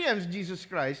experience Jesus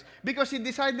Christ because he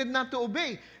decided not to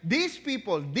obey. These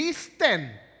people, these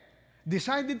 10,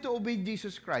 decided to obey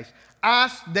Jesus Christ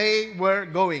as they were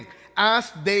going,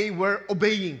 as they were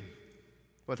obeying.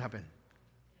 What happened?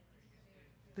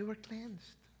 They were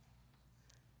cleansed.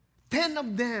 10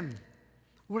 of them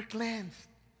were cleansed.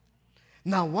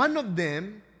 Now, one of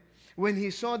them, when he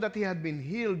saw that he had been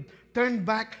healed, turned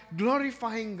back,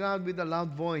 glorifying God with a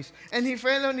loud voice. And he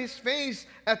fell on his face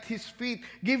at his feet,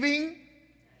 giving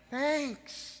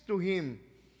thanks to him.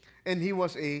 And he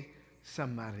was a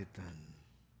Samaritan.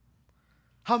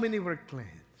 How many were cleansed?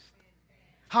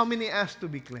 How many asked to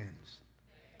be cleansed?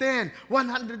 10.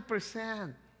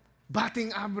 100%.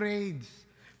 Batting average.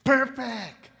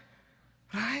 Perfect.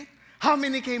 Right? How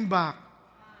many came back?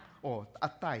 Oh, a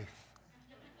tithe.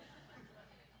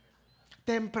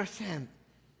 10%.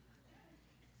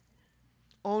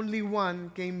 Only one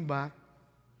came back,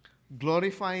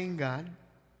 glorifying God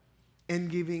and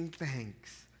giving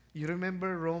thanks. You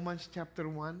remember Romans chapter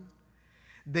 1?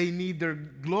 They neither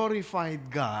glorified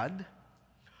God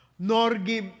nor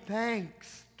give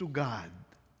thanks to God.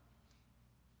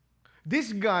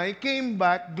 This guy came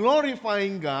back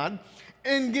glorifying God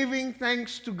and giving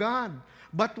thanks to God.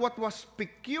 But what was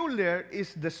peculiar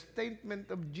is the statement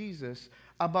of Jesus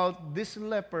about this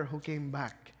leper who came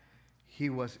back. He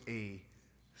was a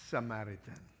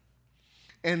Samaritan.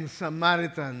 And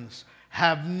Samaritans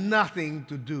have nothing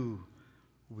to do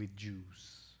with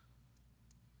Jews.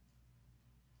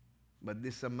 But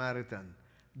this Samaritan,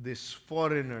 this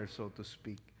foreigner, so to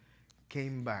speak,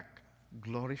 came back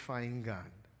glorifying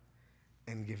God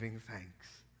and giving thanks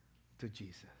to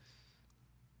Jesus.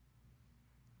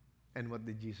 And what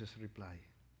did Jesus reply?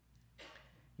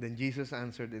 Then Jesus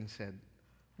answered and said,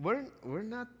 Were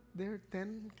not there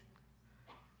 10?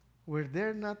 Were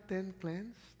there not 10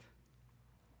 cleansed?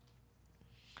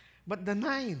 But the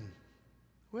 9,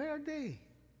 where are they?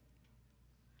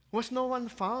 Was no one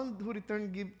found who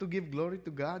returned to give glory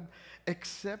to God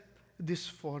except this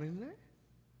foreigner?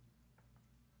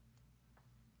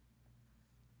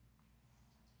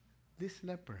 This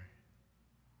leper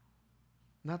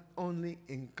not only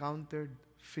encountered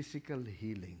physical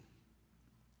healing,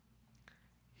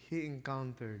 he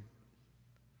encountered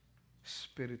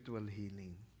spiritual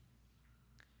healing.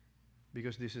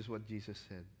 Because this is what Jesus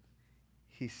said.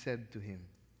 He said to him,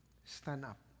 stand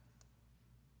up.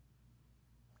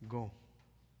 Go.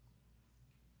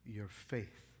 Your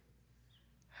faith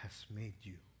has made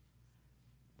you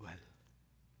well.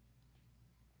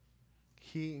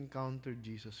 He encountered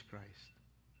Jesus Christ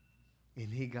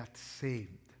and he got saved.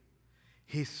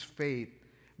 His faith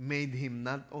made him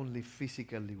not only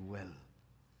physically well,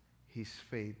 his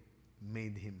faith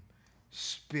made him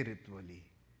spiritually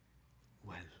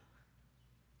well.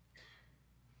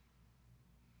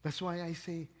 That's why I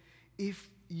say, if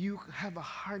you have a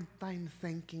hard time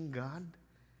thanking God,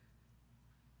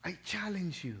 I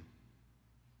challenge you.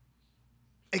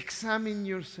 Examine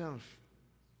yourself.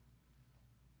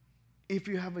 If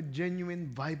you have a genuine,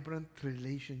 vibrant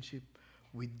relationship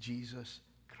with Jesus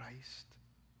Christ.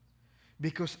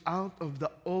 Because out of the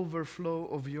overflow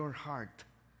of your heart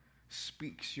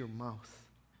speaks your mouth.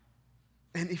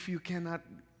 And if you cannot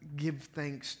give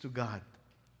thanks to God,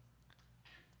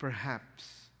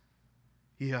 perhaps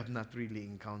you have not really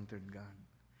encountered God.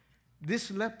 This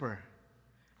leper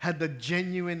had a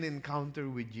genuine encounter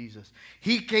with Jesus.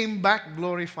 He came back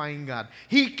glorifying God.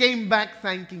 He came back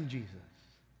thanking Jesus.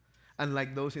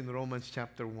 Unlike those in Romans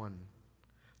chapter 1,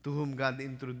 to whom God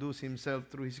introduced himself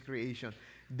through his creation,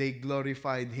 they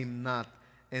glorified him not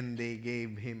and they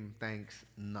gave him thanks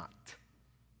not.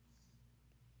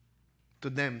 To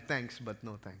them, thanks, but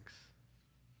no thanks.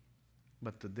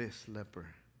 But to this leper,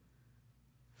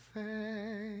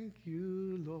 thank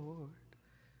you, Lord.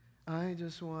 I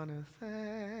just want to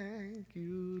thank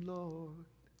you, Lord.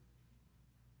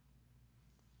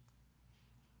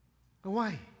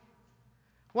 Why?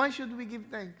 Why should we give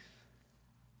thanks?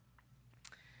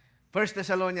 1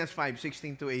 Thessalonians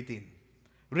 5:16-18.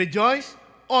 Rejoice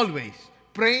always.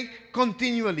 Pray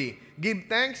continually. Give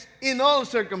thanks in all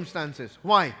circumstances.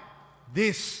 Why?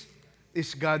 This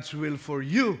is God's will for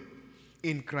you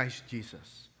in Christ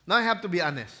Jesus. Now I have to be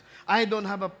honest. I don't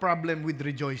have a problem with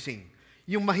rejoicing.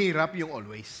 Yung mahirap, yung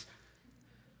always.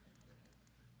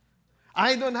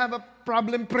 I don't have a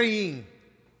problem praying.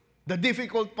 The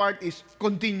difficult part is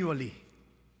continually.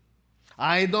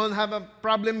 I don't have a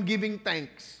problem giving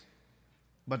thanks.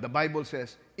 But the Bible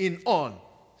says, in all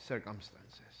circumstances.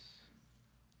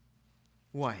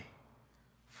 Why?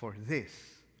 For this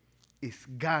is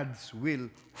God's will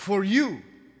for you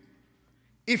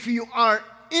if you are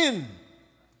in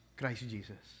Christ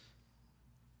Jesus.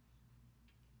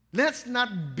 Let's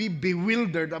not be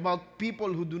bewildered about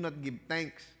people who do not give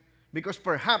thanks, because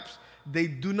perhaps they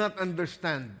do not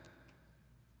understand.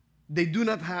 They do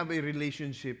not have a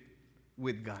relationship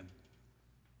with God.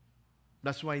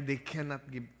 That's why they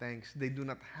cannot give thanks. They do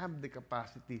not have the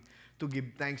capacity to give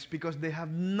thanks because they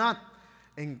have not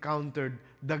encountered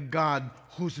the God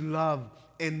whose love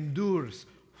endures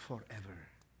forever.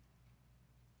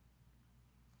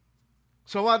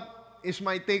 So what is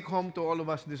my take home to all of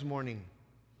us this morning?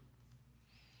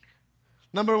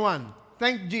 Number one,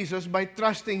 thank Jesus by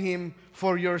trusting Him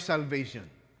for your salvation.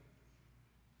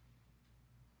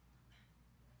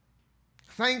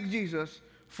 Thank Jesus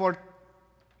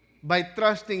by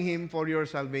trusting Him for your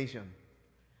salvation.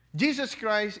 Jesus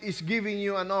Christ is giving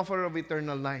you an offer of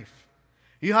eternal life.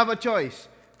 You have a choice.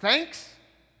 Thanks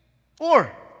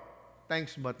or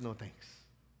thanks but no thanks.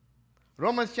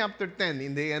 Romans chapter 10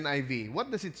 in the NIV, what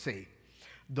does it say?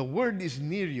 The word is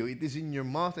near you. It is in your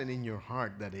mouth and in your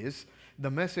heart. That is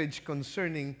the message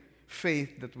concerning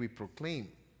faith that we proclaim.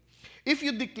 If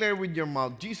you declare with your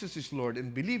mouth Jesus is Lord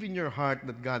and believe in your heart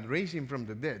that God raised Him from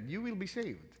the dead, you will be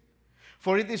saved.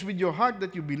 For it is with your heart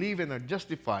that you believe and are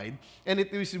justified, and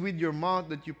it is with your mouth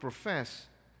that you profess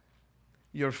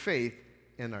your faith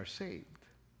and are saved.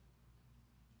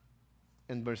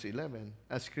 And verse 11,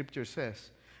 as Scripture says,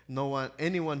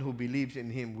 anyone who believes in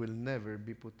Him will never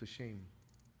be put to shame.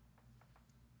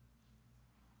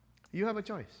 You have a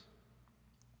choice.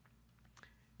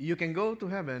 You can go to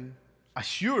heaven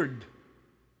assured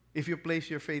if you place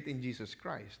your faith in Jesus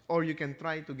Christ, or you can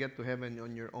try to get to heaven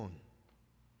on your own.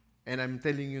 And I'm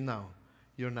telling you now,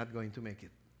 you're not going to make it.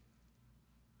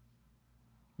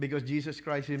 Because Jesus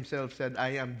Christ Himself said,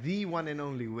 I am the one and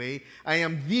only way. I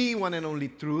am the one and only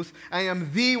truth. I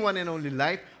am the one and only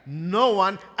life. No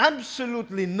one,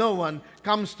 absolutely no one,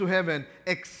 comes to heaven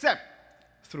except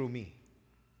through me.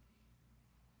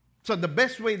 So the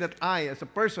best way that I, as a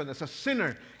person, as a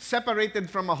sinner, separated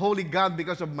from a holy God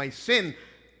because of my sin,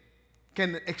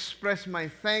 can express my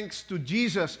thanks to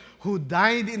Jesus who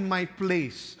died in my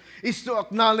place, is to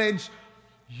acknowledge,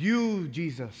 you,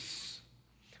 Jesus,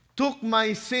 took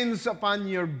my sins upon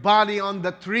your body on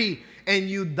the tree, and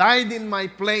you died in my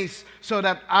place so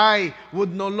that I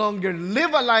would no longer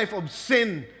live a life of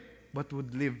sin, but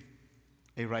would live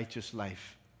a righteous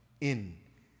life in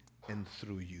and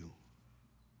through you.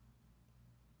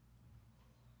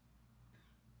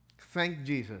 Thank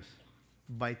Jesus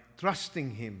by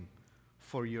trusting Him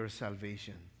for your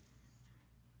salvation.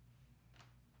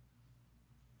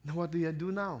 Now, what do you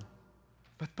do now?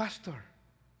 But Pastor,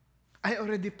 I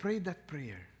already prayed that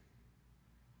prayer.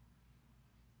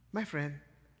 My friend,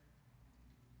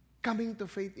 coming to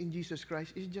faith in Jesus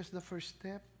Christ is just the first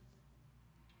step.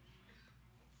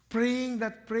 Praying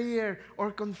that prayer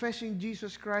or confessing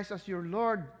Jesus Christ as your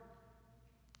Lord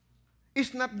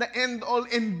is not the end all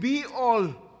and be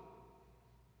all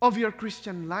of your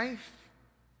Christian life.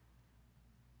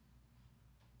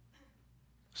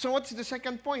 So what's the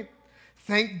second point?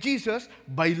 Thank Jesus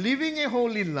by living a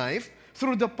holy life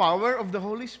through the power of the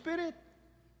Holy Spirit.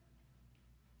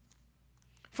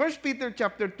 1 Peter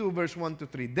chapter 2 verse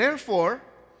 1-3. Therefore,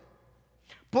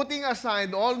 putting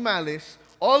aside all malice,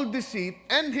 all deceit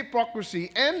and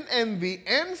hypocrisy and envy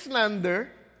and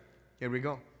slander, here we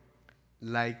go,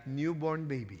 like newborn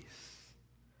babies,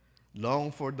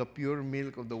 long for the pure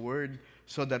milk of the word,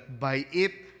 so that by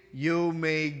it you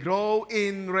may grow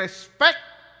in respect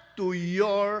to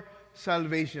your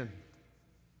salvation.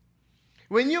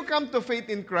 When you come to faith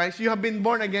in Christ, you have been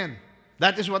born again.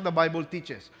 That is what the Bible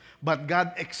teaches. But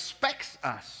God expects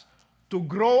us to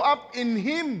grow up in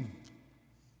Him.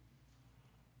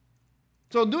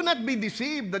 So do not be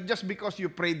deceived that just because you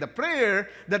prayed the prayer,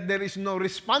 that there is no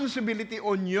responsibility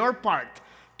on your part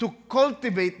to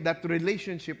cultivate that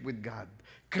relationship with God.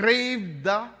 Crave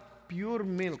the pure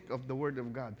milk of the Word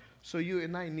of God. So you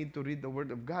and I need to read the Word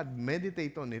of God,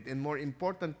 meditate on it, and more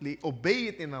importantly,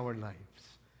 obey it in our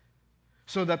lives,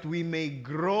 so that we may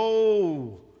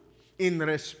grow in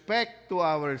respect to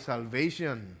our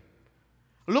salvation.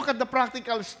 Look at the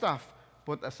practical stuff.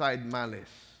 Put aside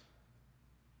malice.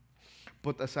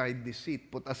 Put aside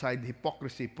deceit. Put aside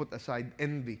hypocrisy. Put aside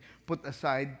envy. Put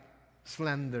aside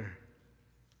slander.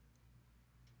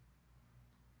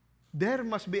 There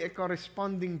must be a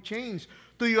corresponding change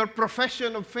to your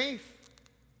profession of faith.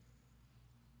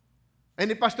 And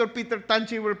if Pastor Peter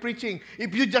Tanchi were preaching,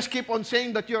 if you just keep on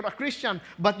saying that you're a Christian,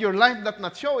 but your life does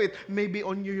not show it, maybe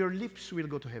on your lips will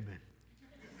go to heaven.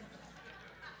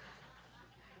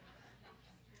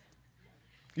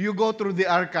 You go through the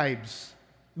archives.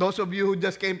 Those of you who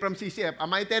just came from CCF,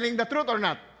 am I telling the truth or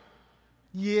not?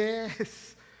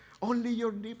 Yes. Only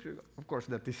your lips. Of course,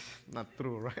 that is not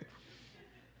true, right?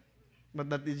 But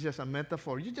that is just a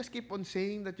metaphor. You just keep on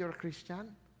saying that you're a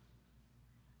Christian,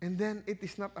 and then it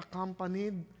is not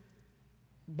accompanied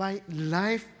by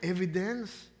life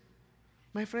evidence.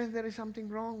 My friend, there is something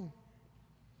wrong.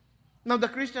 Now, the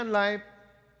Christian life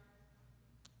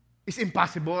is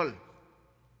impossible.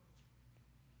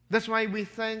 That's why we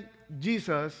thank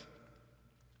Jesus,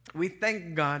 we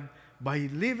thank God by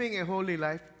living a holy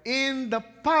life in the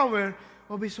power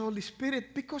of His Holy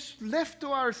Spirit. Because left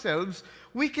to ourselves,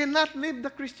 we cannot live the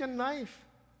Christian life.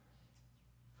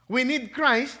 We need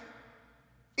Christ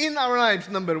in our lives,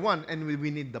 number one, and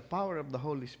we need the power of the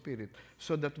Holy Spirit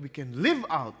so that we can live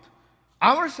out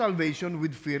our salvation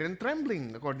with fear and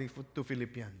trembling, according to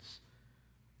Philippians.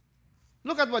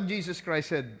 Look at what Jesus Christ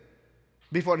said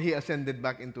before He ascended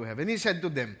back into heaven. He said to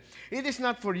them, "It is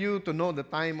not for you to know the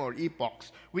time or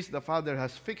epochs which the Father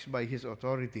has fixed by His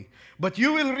authority, but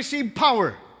you will receive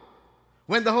power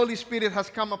when the Holy Spirit has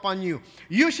come upon you.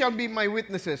 You shall be my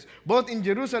witnesses, both in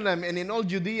Jerusalem and in all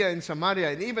Judea and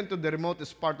Samaria, and even to the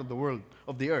remotest part of the world,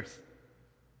 of the earth."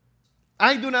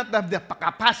 I do not have the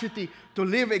capacity to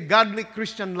live a godly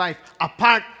Christian life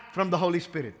apart from the Holy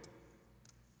Spirit.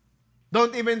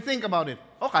 Don't even think about it.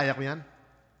 Oh, kaya ko yan.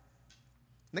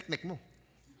 Nek-nek mo.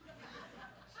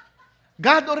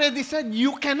 God already said,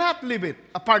 you cannot live it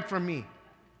apart from me.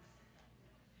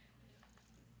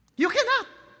 You cannot.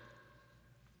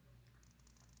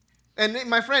 And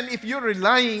my friend, if you're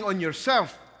relying on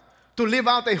yourself to live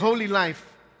out a holy life,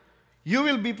 you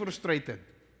will be frustrated.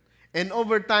 And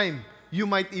over time, you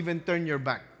might even turn your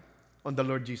back on the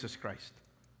Lord Jesus Christ.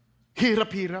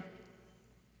 Hirap-hirap.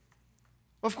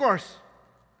 Of course,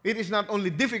 it is not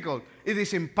only difficult, it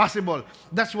is impossible.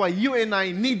 That's why you and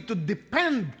I need to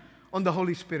depend on the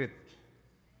Holy Spirit.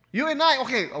 You and I,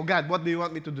 okay, oh God, what do you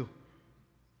want me to do?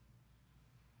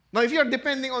 Now, if you're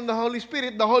depending on the Holy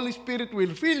Spirit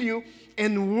will fill you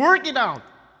and work it out.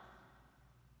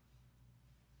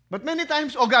 But many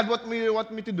times, oh God, what do you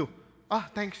want me to do? Ah,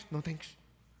 thanks. No, thanks.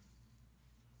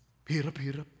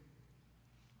 Hirap-hirap.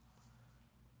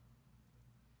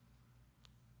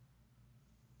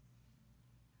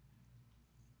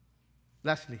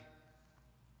 Lastly,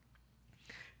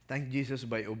 thank Jesus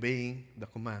by obeying the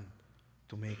command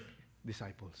to make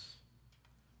disciples.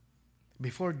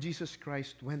 Before Jesus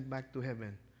Christ went back to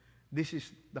heaven, this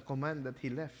is the command that He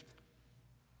left.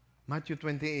 Matthew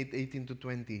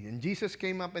 28:18-20. And Jesus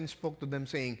came up and spoke to them,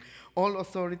 saying, "All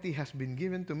authority has been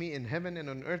given to me in heaven and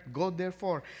on earth. Go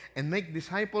therefore and make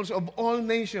disciples of all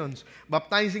nations,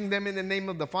 baptizing them in the name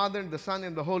of the Father, and the Son,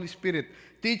 and the Holy Spirit,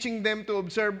 teaching them to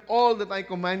observe all that I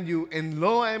command you. And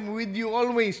lo, I am with you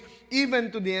always,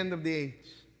 even to the end of the age."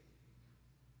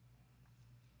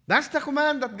 That's the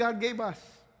command that God gave us.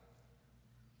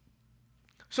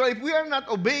 So if we are not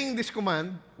obeying this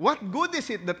command, what good is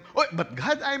it that, oh, but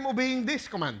God, I'm obeying this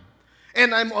command.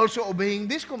 And I'm also obeying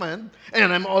this command.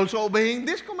 And I'm also obeying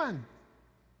this command.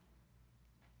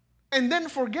 And then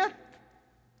forget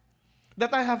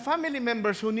that I have family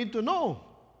members who need to know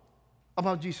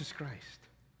about Jesus Christ.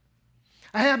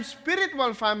 I have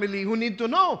spiritual family who need to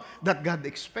know that God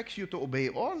expects you to obey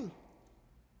all.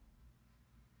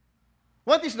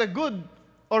 What is the good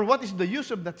or what is the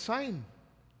use of that sign?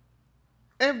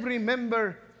 Every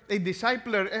member a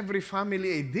discipler, every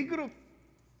family a D group.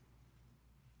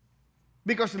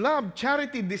 Because love,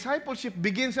 charity, discipleship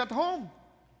begins at home.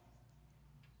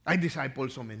 I disciple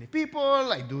so many people,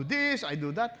 I do this, I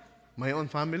do that. My own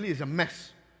family is a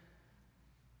mess.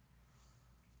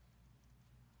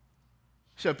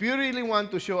 So if you really want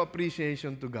to show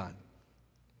appreciation to God,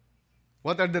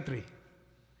 what are the three?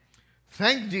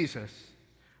 Thank Jesus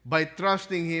by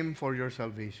trusting Him for your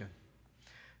salvation.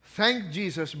 Thank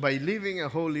Jesus by living a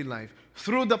holy life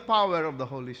through the power of the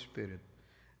Holy Spirit.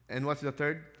 And what's the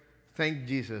third? Thank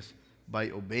Jesus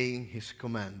by obeying His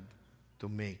command to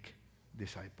make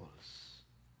disciples.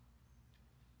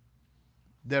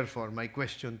 Therefore, my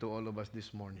question to all of us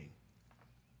this morning,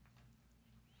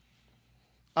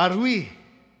 are we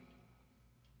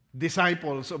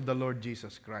disciples of the Lord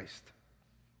Jesus Christ?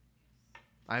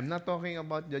 I'm not talking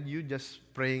about that you just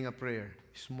praying a prayer.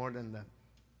 It's more than that.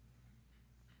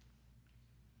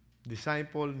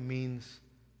 Disciple means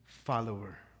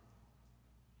follower.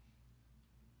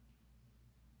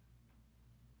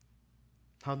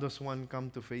 How does one come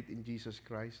to faith in Jesus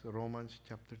Christ? Romans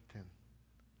chapter 10.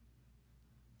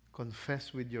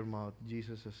 Confess with your mouth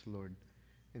Jesus as Lord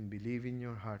and believe in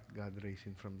your heart God raised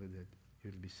Him from the dead.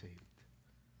 You'll be saved.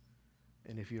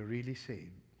 And if you're really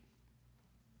saved,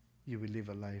 you will live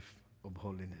a life of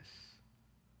holiness,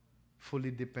 fully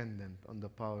dependent on the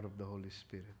power of the Holy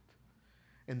Spirit.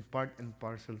 And part and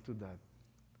parcel to that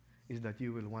is that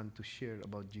you will want to share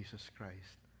about Jesus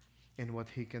Christ and what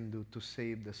He can do to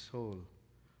save the soul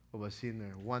of a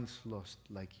sinner once lost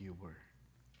like you were.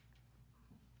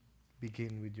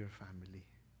 Begin with your family.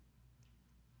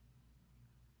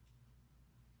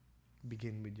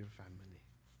 Begin with your family.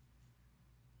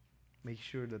 Make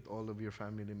sure that all of your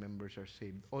family members are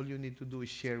saved. All you need to do is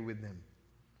share with them.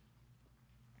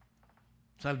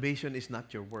 Salvation is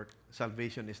not your work.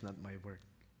 Salvation is not my work.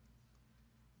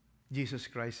 Jesus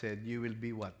Christ said, you will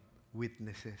be what?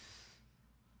 Witnesses.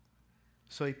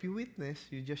 So if you witness,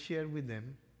 you just share with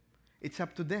them. It's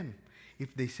up to them.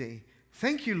 If they say,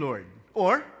 thank you, Lord,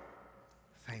 or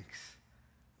thanks,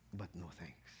 but no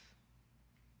thanks.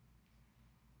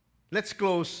 Let's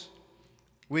close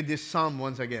with this psalm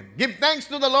once again. Give thanks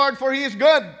to the Lord, for He is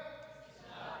good.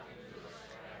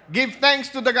 Give thanks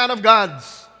to the God of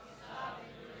gods.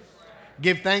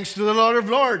 Give thanks to the Lord of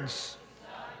lords.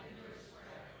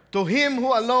 To Him who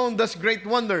alone does great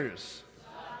wonders.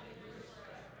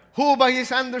 Who by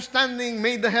His understanding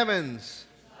made the heavens.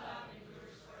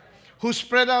 Who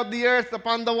spread out the earth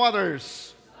upon the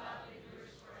waters.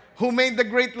 Who made the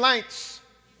great lights.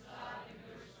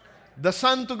 The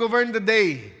sun to govern the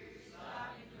day.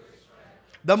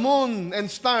 The moon and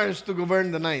stars to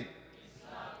govern the night.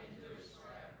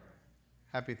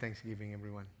 Happy Thanksgiving,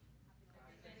 everyone.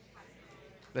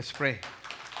 Let's pray.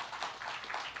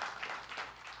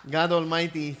 God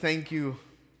Almighty, thank you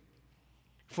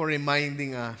for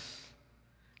reminding us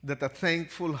that a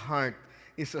thankful heart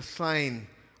is a sign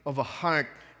of a heart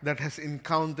that has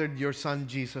encountered your Son,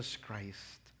 Jesus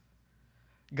Christ.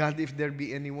 God, if there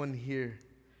be anyone here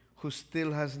who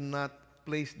still has not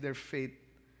placed their faith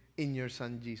in your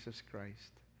Son, Jesus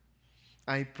Christ,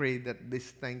 I pray that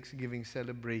this Thanksgiving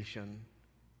celebration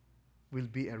will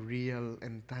be a real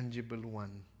and tangible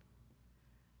one,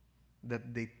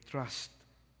 that they trust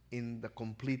in the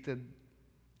completed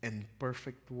and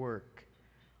perfect work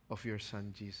of your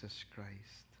Son, Jesus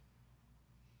Christ.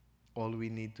 All we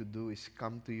need to do is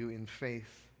come to you in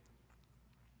faith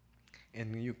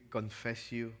and you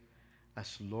confess you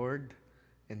as Lord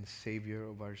and Savior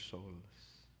of our souls.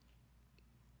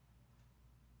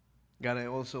 God, I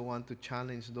also want to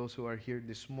challenge those who are here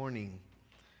this morning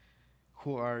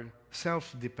who are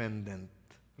self-dependent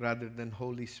rather than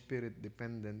Holy Spirit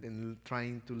dependent in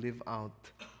trying to live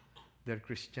out their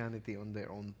Christianity on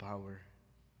their own power.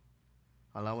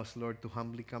 Allow us, Lord, to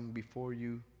humbly come before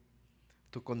you,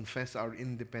 to confess our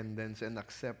independence and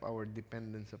accept our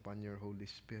dependence upon your Holy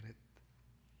Spirit.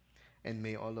 And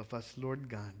may all of us, Lord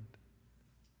God,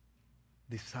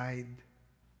 decide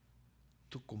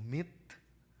to commit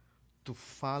to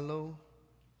follow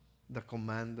the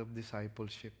command of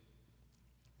discipleship,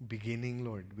 beginning,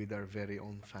 Lord, with our very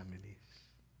own families.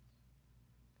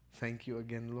 Thank you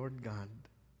again, Lord God.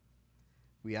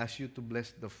 We ask you to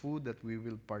bless the food that we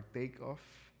will partake of.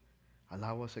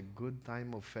 Allow us a good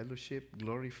time of fellowship,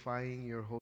 glorifying your holy